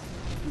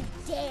 You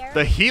dare.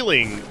 The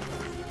healing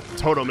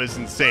totem is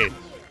insane.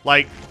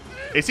 Like,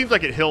 it seems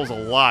like it heals a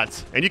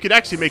lot. And you can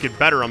actually make it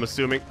better, I'm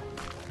assuming.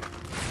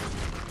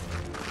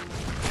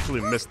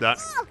 Actually missed that.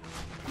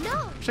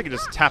 No. Wish I could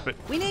just tap it.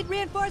 We need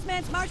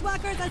reinforcements. Marsh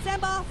walkers,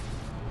 assemble.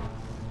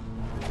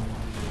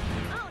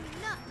 Oh,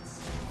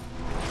 nuts.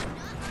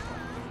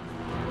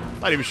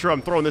 Not even sure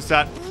I'm throwing this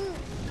at.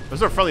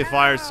 There's no friendly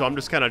fires, so I'm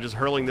just kind of just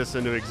hurling this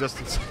into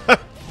existence. Can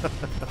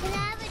I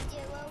have a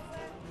do-over?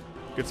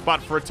 Good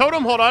spot for a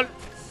totem. Hold on.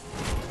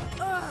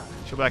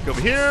 Chill back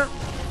over here.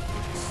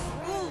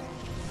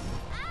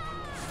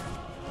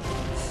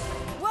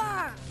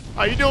 Wah!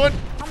 How you doing?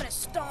 I'm gonna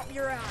stomp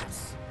your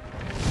ass.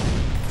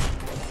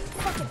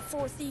 Fucking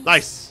fourthies.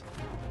 Nice.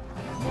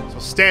 So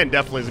Stan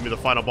definitely is going to be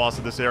the final boss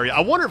of this area. I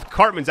wonder if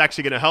Cartman's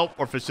actually going to help,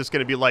 or if it's just going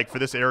to be like for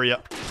this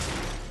area.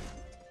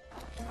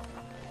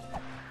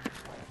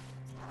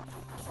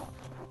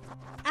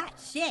 Ah,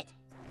 shit.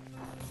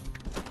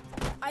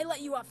 I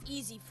let you off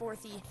easy,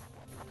 fourthie.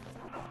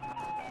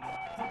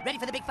 Ready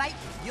for the big fight?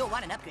 You'll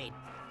want an upgrade.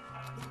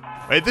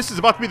 Wait, this is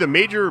about to be the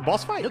major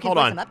boss fight? Looking Hold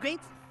for on. some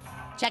upgrades?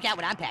 Check out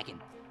what I'm packing.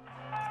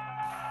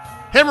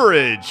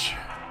 Hemorrhage.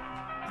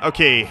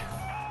 Okay.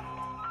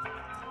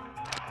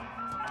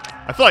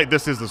 I feel like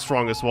this is the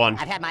strongest one.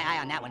 I've had my eye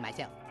on that one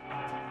myself.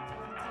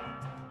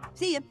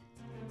 See ya.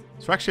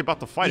 So we're actually about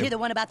to fight You hear him. the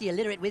one about the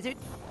illiterate wizard?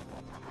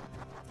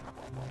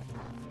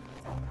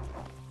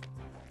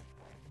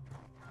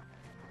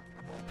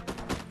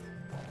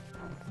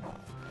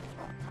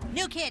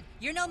 New kid,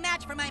 you're no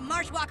match for my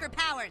Marsh Walker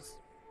powers.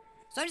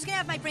 So I'm just gonna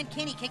have my friend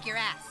Kenny kick your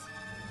ass.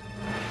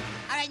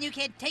 All right, new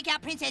kid, take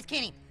out Princess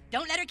Kenny.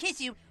 Don't let her kiss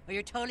you, or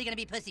you're totally gonna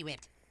be pussy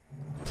whipped.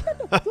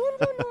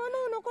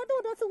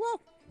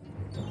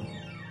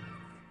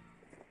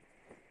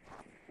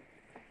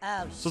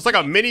 Oh, So it's like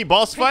a mini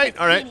boss fight?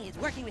 Princess Alright. Kenny is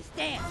working with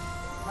Stan.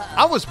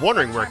 I was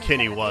wondering where Charming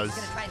Kenny son of a bitch was. is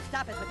gonna try and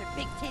stop us with her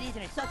big titties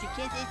and her sultry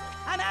kisses.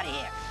 I'm out of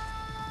here.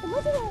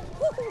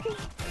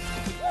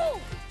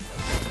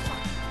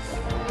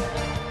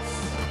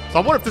 So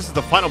I wonder if this is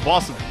the final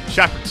boss of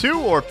Chapter 2,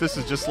 or if this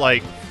is just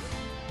like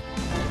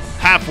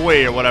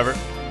halfway or whatever.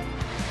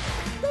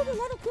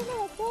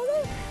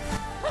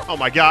 Oh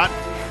my god.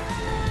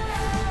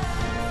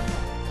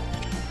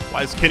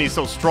 Why is Kenny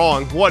so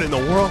strong? What in the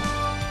world?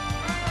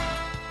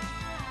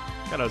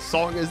 What kind of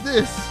song is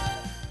this?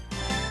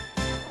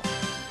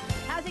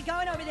 How's it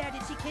going over there?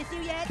 Did she kiss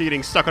you yet? He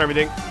getting stuck on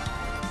everything.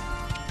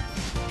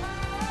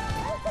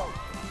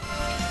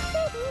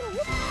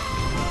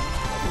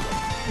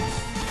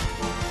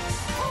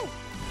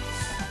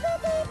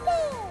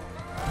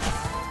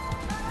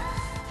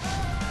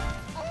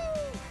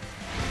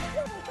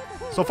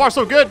 So far,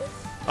 so good.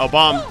 Oh,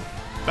 bomb.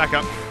 Back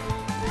up.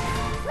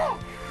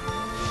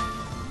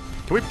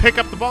 Can we pick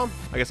up the bomb?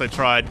 I guess I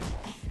tried.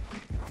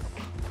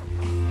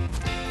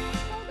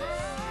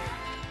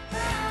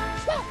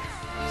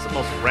 It's the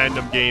most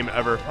random game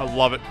ever. I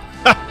love it.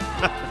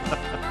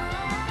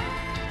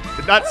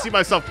 Did not see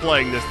myself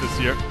playing this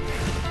year.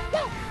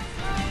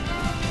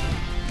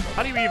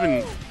 How do you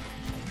even...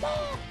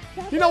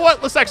 You know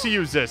what? Let's actually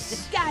use The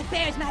this. sky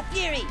bears my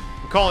fury.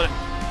 I'm calling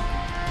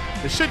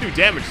it. It should do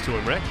damage to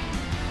him, right?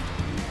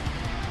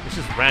 It's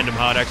just random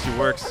how it actually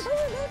works.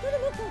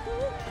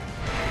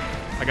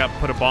 I got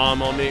put a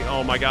bomb on me.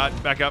 Oh my god.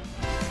 Back up.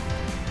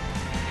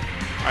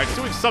 Alright, it's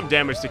doing some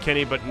damage to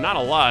Kenny, but not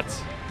a lot.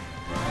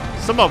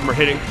 Some of them are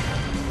hitting.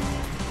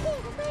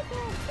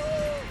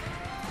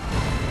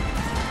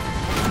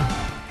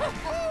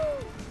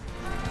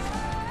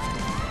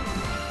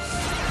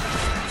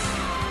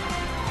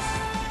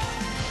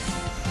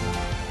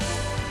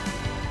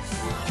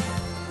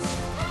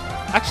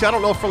 Actually, I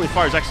don't know if friendly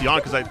fire is actually on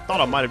because I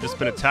thought I might have just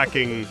been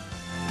attacking.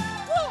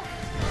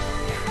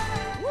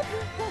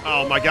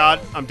 Oh my god,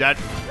 I'm dead.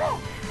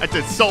 That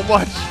did so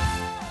much.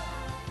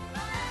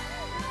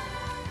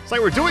 It's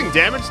like we're doing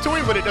damage to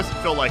him, but it doesn't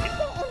feel like it.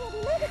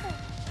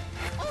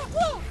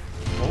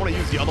 I want to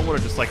use the other one or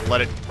just like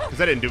let it,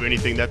 because I didn't do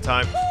anything that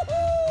time.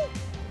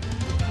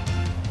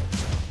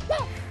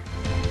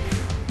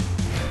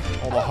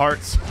 All the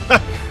hearts.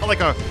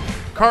 Like a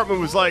Cartman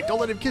was like, don't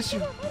let him kiss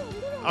you.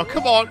 Oh,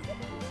 come on.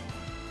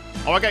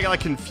 Oh, I got like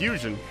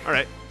confusion. All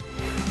right.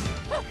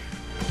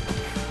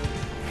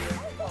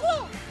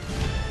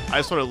 I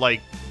just want to like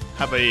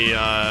have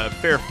a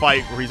fair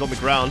fight where he's on the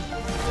ground.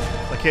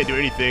 I can't do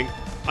anything.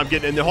 I'm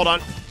getting in there. Hold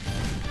on.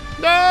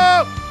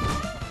 No!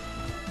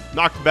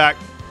 Knocked back.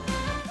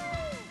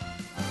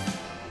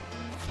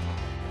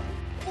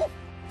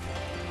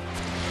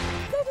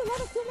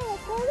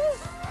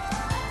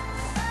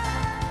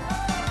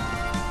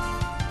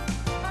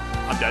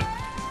 I'm dead.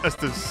 That's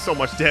does so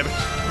much damage.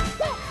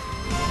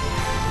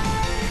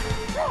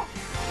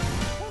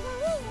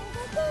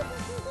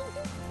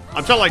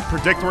 I'm trying to like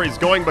predict where he's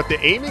going, but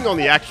the aiming on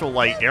the actual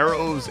like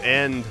arrows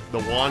and the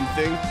wand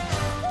thing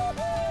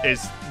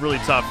is really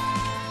tough.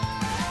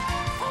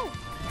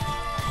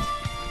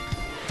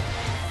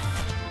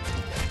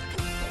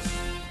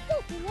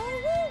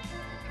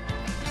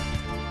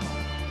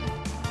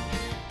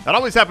 That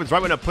always happens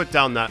right when I put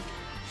down that.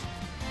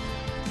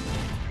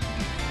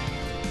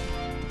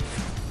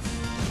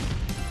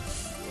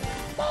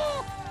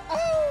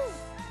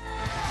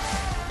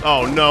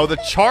 Oh no, the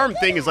charm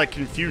thing is like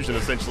confusion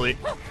essentially.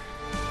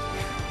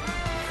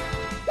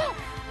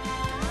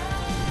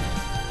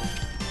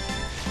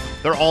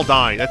 They're all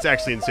dying. That's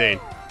actually insane.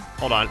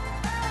 Hold on.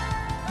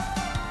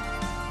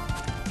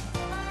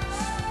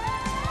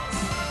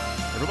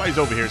 Everybody's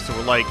over here, so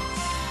we're like...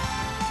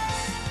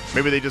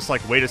 Maybe they just,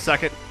 like, wait a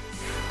second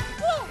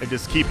and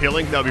just keep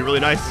healing. That would be really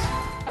nice.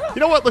 You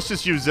know what? Let's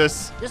just use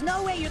this. There's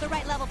no way you're the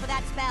right level for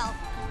that spell.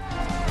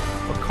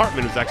 Well,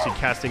 Cartman was actually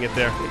casting it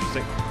there.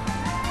 Interesting.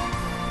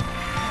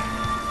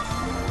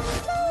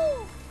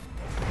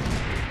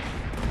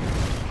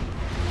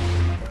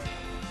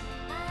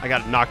 I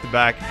got knocked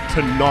back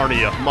to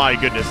Narnia. My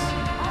goodness.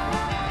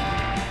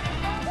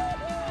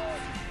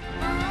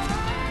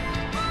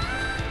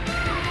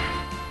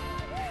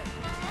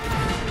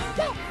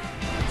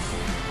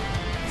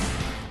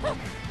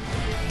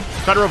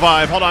 Try to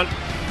revive. Hold on.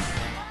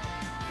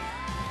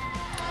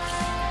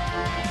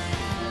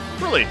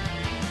 Really?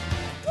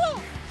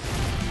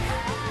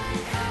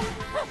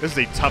 This is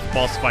a tough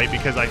boss fight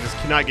because I just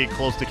cannot get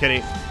close to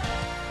Kenny.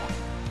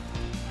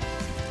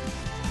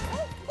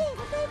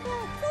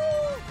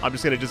 I'm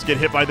just gonna get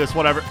hit by this,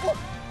 whatever.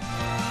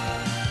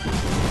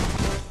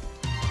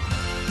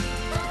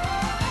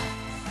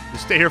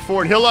 Just stay here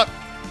forward, heal up.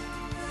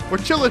 We're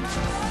chilling.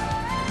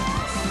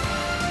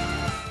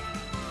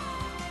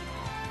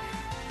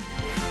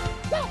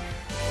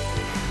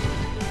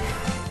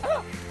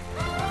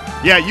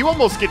 Yeah, you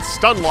almost get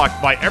stun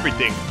locked by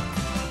everything.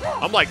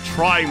 I'm like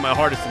trying my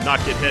hardest to not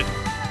get hit.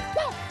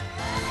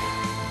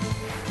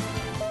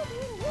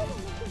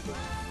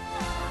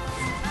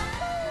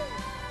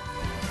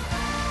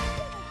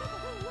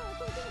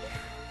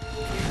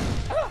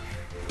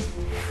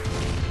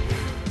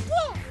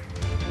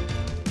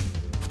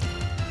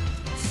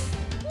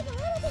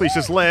 Please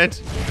just land.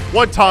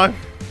 One time.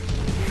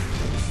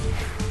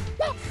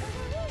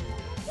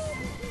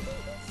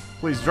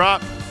 Please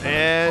drop.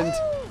 And a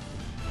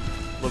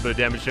little bit of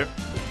damage here.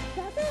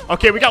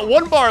 Okay, we got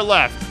 1 bar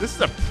left. This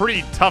is a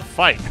pretty tough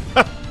fight.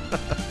 I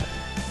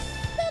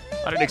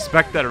didn't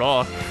expect that at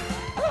all.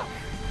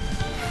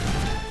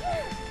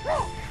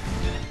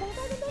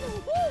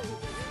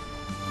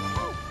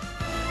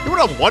 You know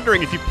what I'm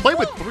wondering? If you play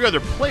with 3 other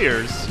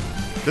players,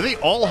 do they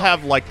all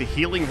have like the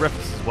healing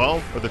rifts as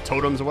well? Or the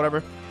totems or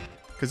whatever?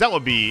 Because that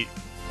would be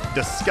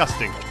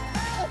disgusting.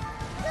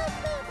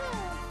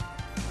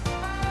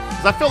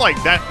 Because I feel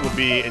like that would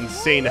be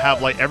insane to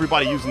have like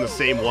everybody using the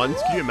same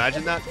ones. Can you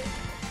imagine that?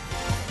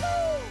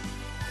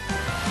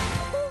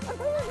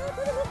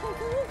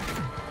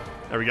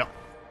 There we go.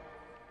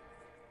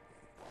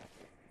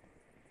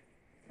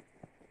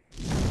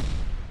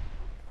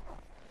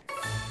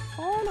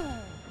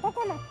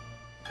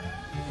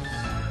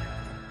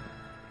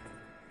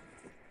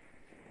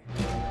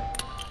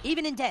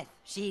 Even in death,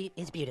 she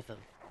is beautiful.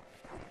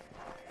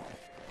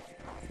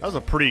 That was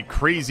a pretty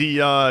crazy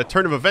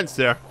turn of events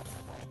there.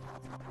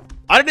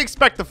 I didn't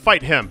expect to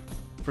fight him.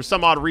 For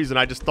some odd reason,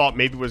 I just thought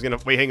maybe he was going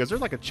to... Wait, hang on. Is there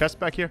like a chest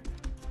back here?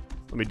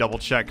 Let me double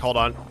check. Hold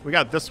on. We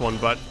got this one,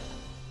 but...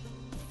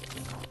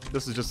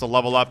 This is just to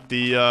level up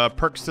the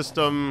perk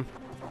system.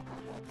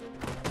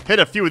 Hit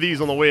a few of these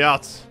on the way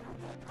out.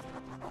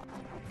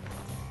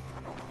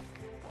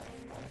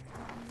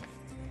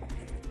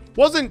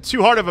 Wasn't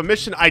too hard of a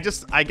mission. I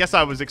guess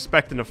I was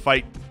expecting to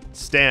fight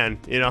Stan,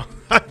 you know.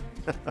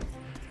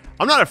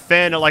 I'm not a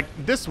fan of, like,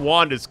 this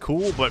wand is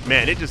cool, but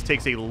man, it just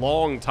takes a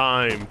long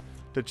time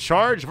to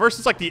charge.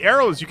 Versus like the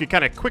arrows, you could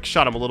kind of quick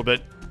shot them a little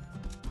bit.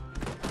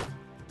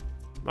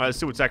 All right, let's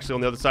see what's actually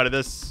on the other side of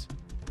this.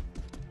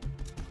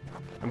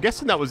 I'm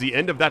guessing that was the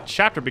end of that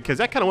chapter because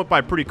that kind of went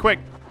by pretty quick.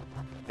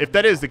 If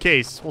that is the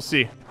case, we'll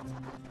see.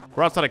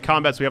 We're outside of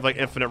combat, so we have like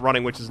infinite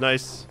running, which is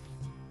nice.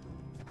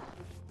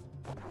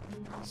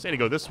 Say to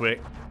go this way.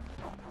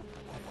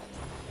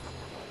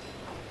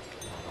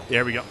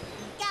 There we go.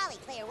 Golly,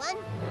 player one.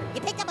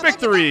 You picked up a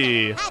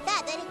Victory! High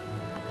five, buddy.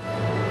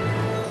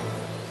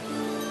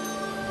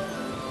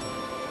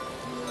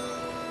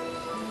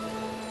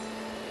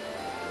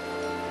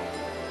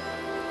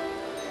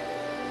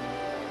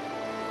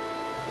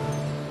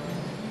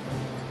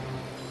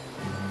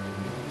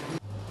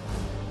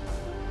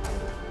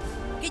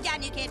 Good job,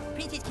 new kid.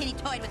 Princess Kenny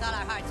toyed with all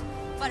our hearts.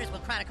 Butters will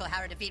chronicle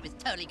how her defeat was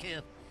totally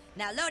cool.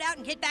 Now load out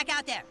and get back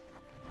out there.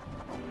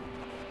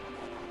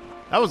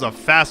 That was a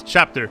fast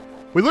chapter.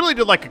 We literally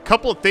did like a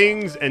couple of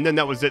things, and then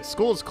that was it.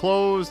 School is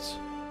closed.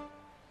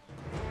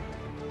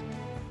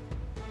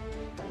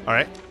 All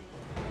right.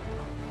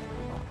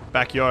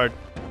 Backyard.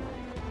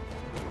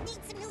 Need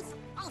some news?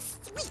 Oh,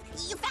 sweet.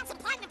 You found some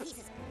platinum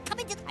pieces. Come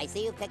into... I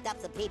see you picked up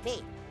some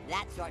PP.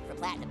 That's short for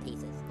platinum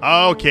pieces.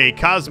 Okay,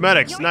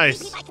 cosmetics. You're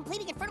Nice. PP by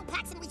completing infernal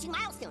packs and reaching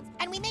milestones.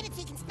 And we made it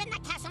so you can spend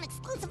that cash on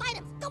exclusive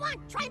items. Go on,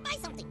 try and buy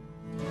something.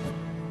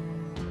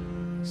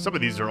 Some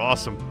of these are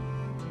awesome.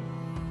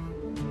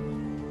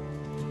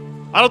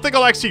 I don't think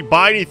I'll actually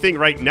buy anything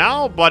right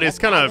now, but it's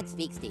kind of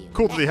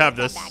cool that they have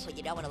this.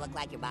 You don't want to look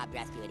like your Bob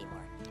Rescue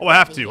anymore. Oh, I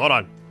have to. Hold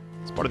on.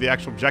 It's part of the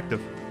actual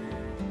objective.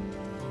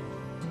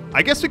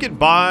 I guess we could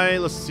buy,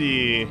 let's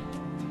see.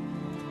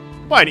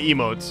 Buy an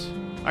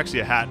emote. Actually,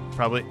 a hat,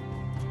 probably.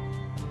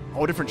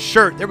 Oh, different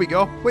shirt. There we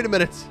go. Wait a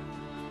minute.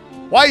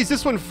 Why is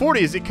this one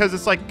 40? Is it because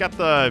it's like got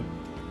the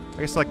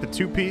guess like the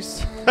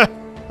 2-piece.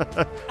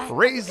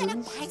 Raisins.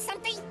 Gonna buy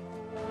something?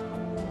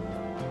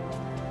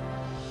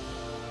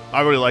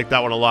 I really like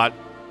that one a lot.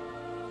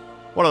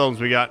 What are those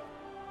we got?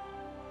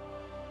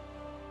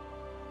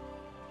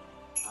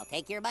 I'll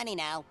take your money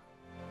now.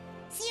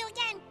 See you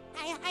again.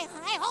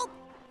 I hope.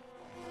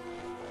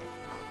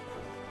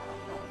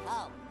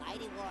 Oh,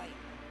 mighty warrior.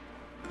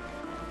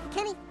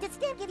 Kenny, did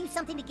Stan give you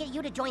something to get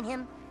you to join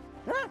him?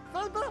 Huh?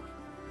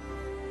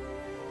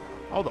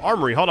 Oh, the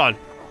armory. Hold on.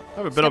 I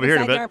haven't been over here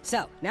in a bit.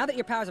 So, now that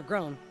your powers have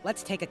grown,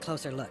 let's take a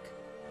closer look.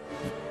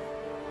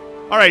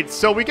 All right,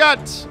 so we got...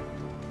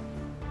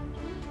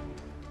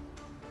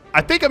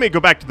 I think I may go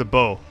back to the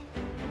bow.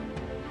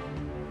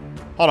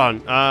 Hold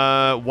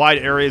on. Wide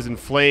areas and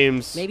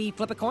flames. Maybe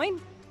flip a coin?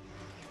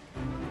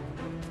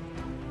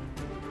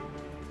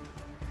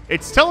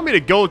 It's telling me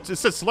to go... It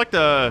says select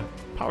a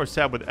power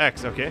tab with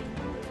X. Okay.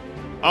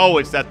 Oh,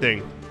 it's that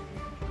thing.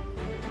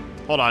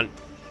 Hold on.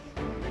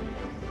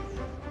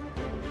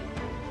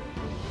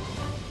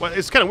 Well,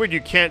 it's kind of weird.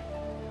 You can't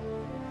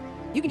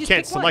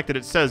select it.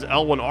 It says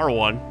L1,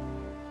 R1.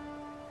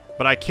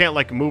 But I can't,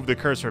 like, move the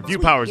cursor. View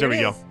powers. There we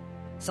go.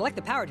 Select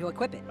the power to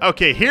equip it.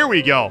 Okay, here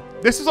we go.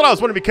 This is what I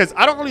was wondering because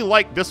I don't really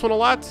like this one a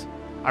lot.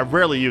 I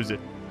rarely use it.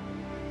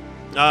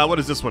 What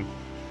is this one?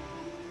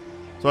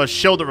 So a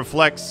shield that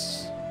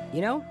reflects.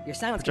 You know, your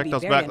silence can be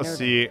projectiles very back. Let's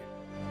see.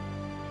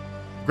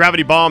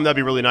 Gravity bomb. That'd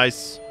be really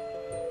nice.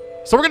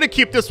 So we're gonna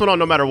keep this one on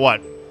no matter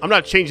what. I'm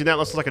not changing that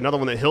unless it's like another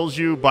one that heals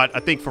you. But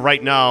I think for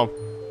right now,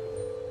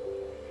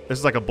 this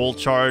is like a bolt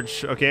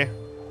charge. Okay.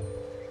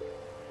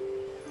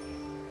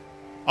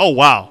 Oh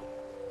wow.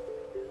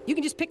 You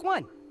can just pick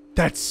one.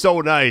 That's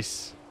so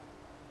nice.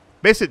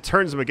 Basically, it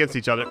turns them against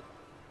each other.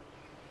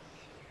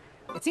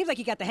 It seems like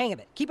you got the hang of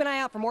it. Keep an eye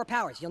out for more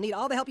powers. You'll need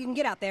all the help you can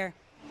get out there.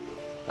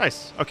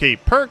 Nice. Okay,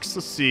 perks.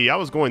 Let's see. I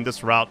was going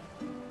this route,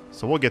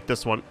 so we'll get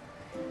this one.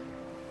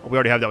 Oh, we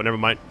already have that one. Never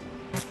mind.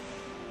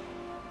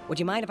 Would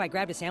you mind if I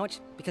grabbed a sandwich?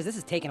 Because this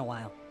is taking a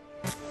while.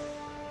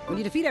 When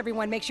you defeat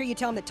everyone, make sure you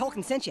tell them that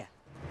Tolkien sent you.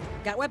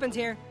 Got weapons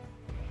here.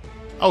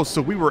 Oh,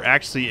 so we were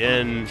actually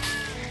in...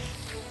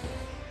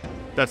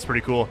 That's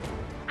pretty cool.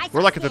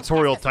 We're like a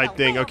tutorial type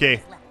thing.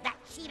 Okay.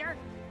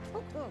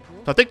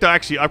 So I think to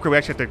actually upgrade, we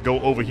actually have to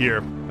go over here.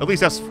 At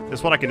least that's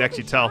what I can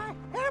actually tell.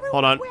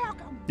 Hold on.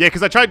 Yeah,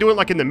 because I tried doing it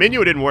like in the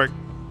menu. It didn't work.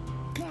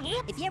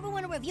 If you ever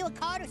want to review a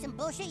card or some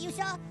bullshit you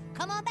saw,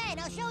 come on by and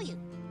I'll show you.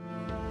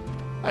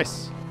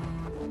 Nice.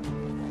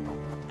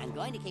 I'm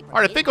going to keep.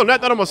 All right, I think on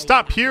that, I'm going to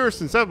stop here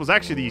since that was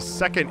actually the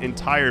second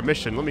entire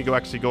mission. Let me go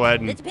ahead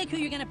and... Let's pick who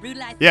you're going to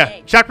brutalize Yeah,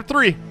 today. Chapter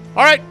 3.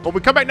 All right, when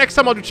we come back next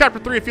time, I'll do Chapter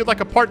 3. If you'd like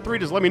a Part 3,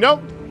 just let me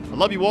know. I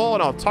love you all,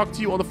 and I'll talk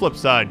to you on the flip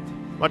side.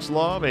 Much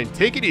love, and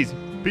take it easy.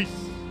 Peace.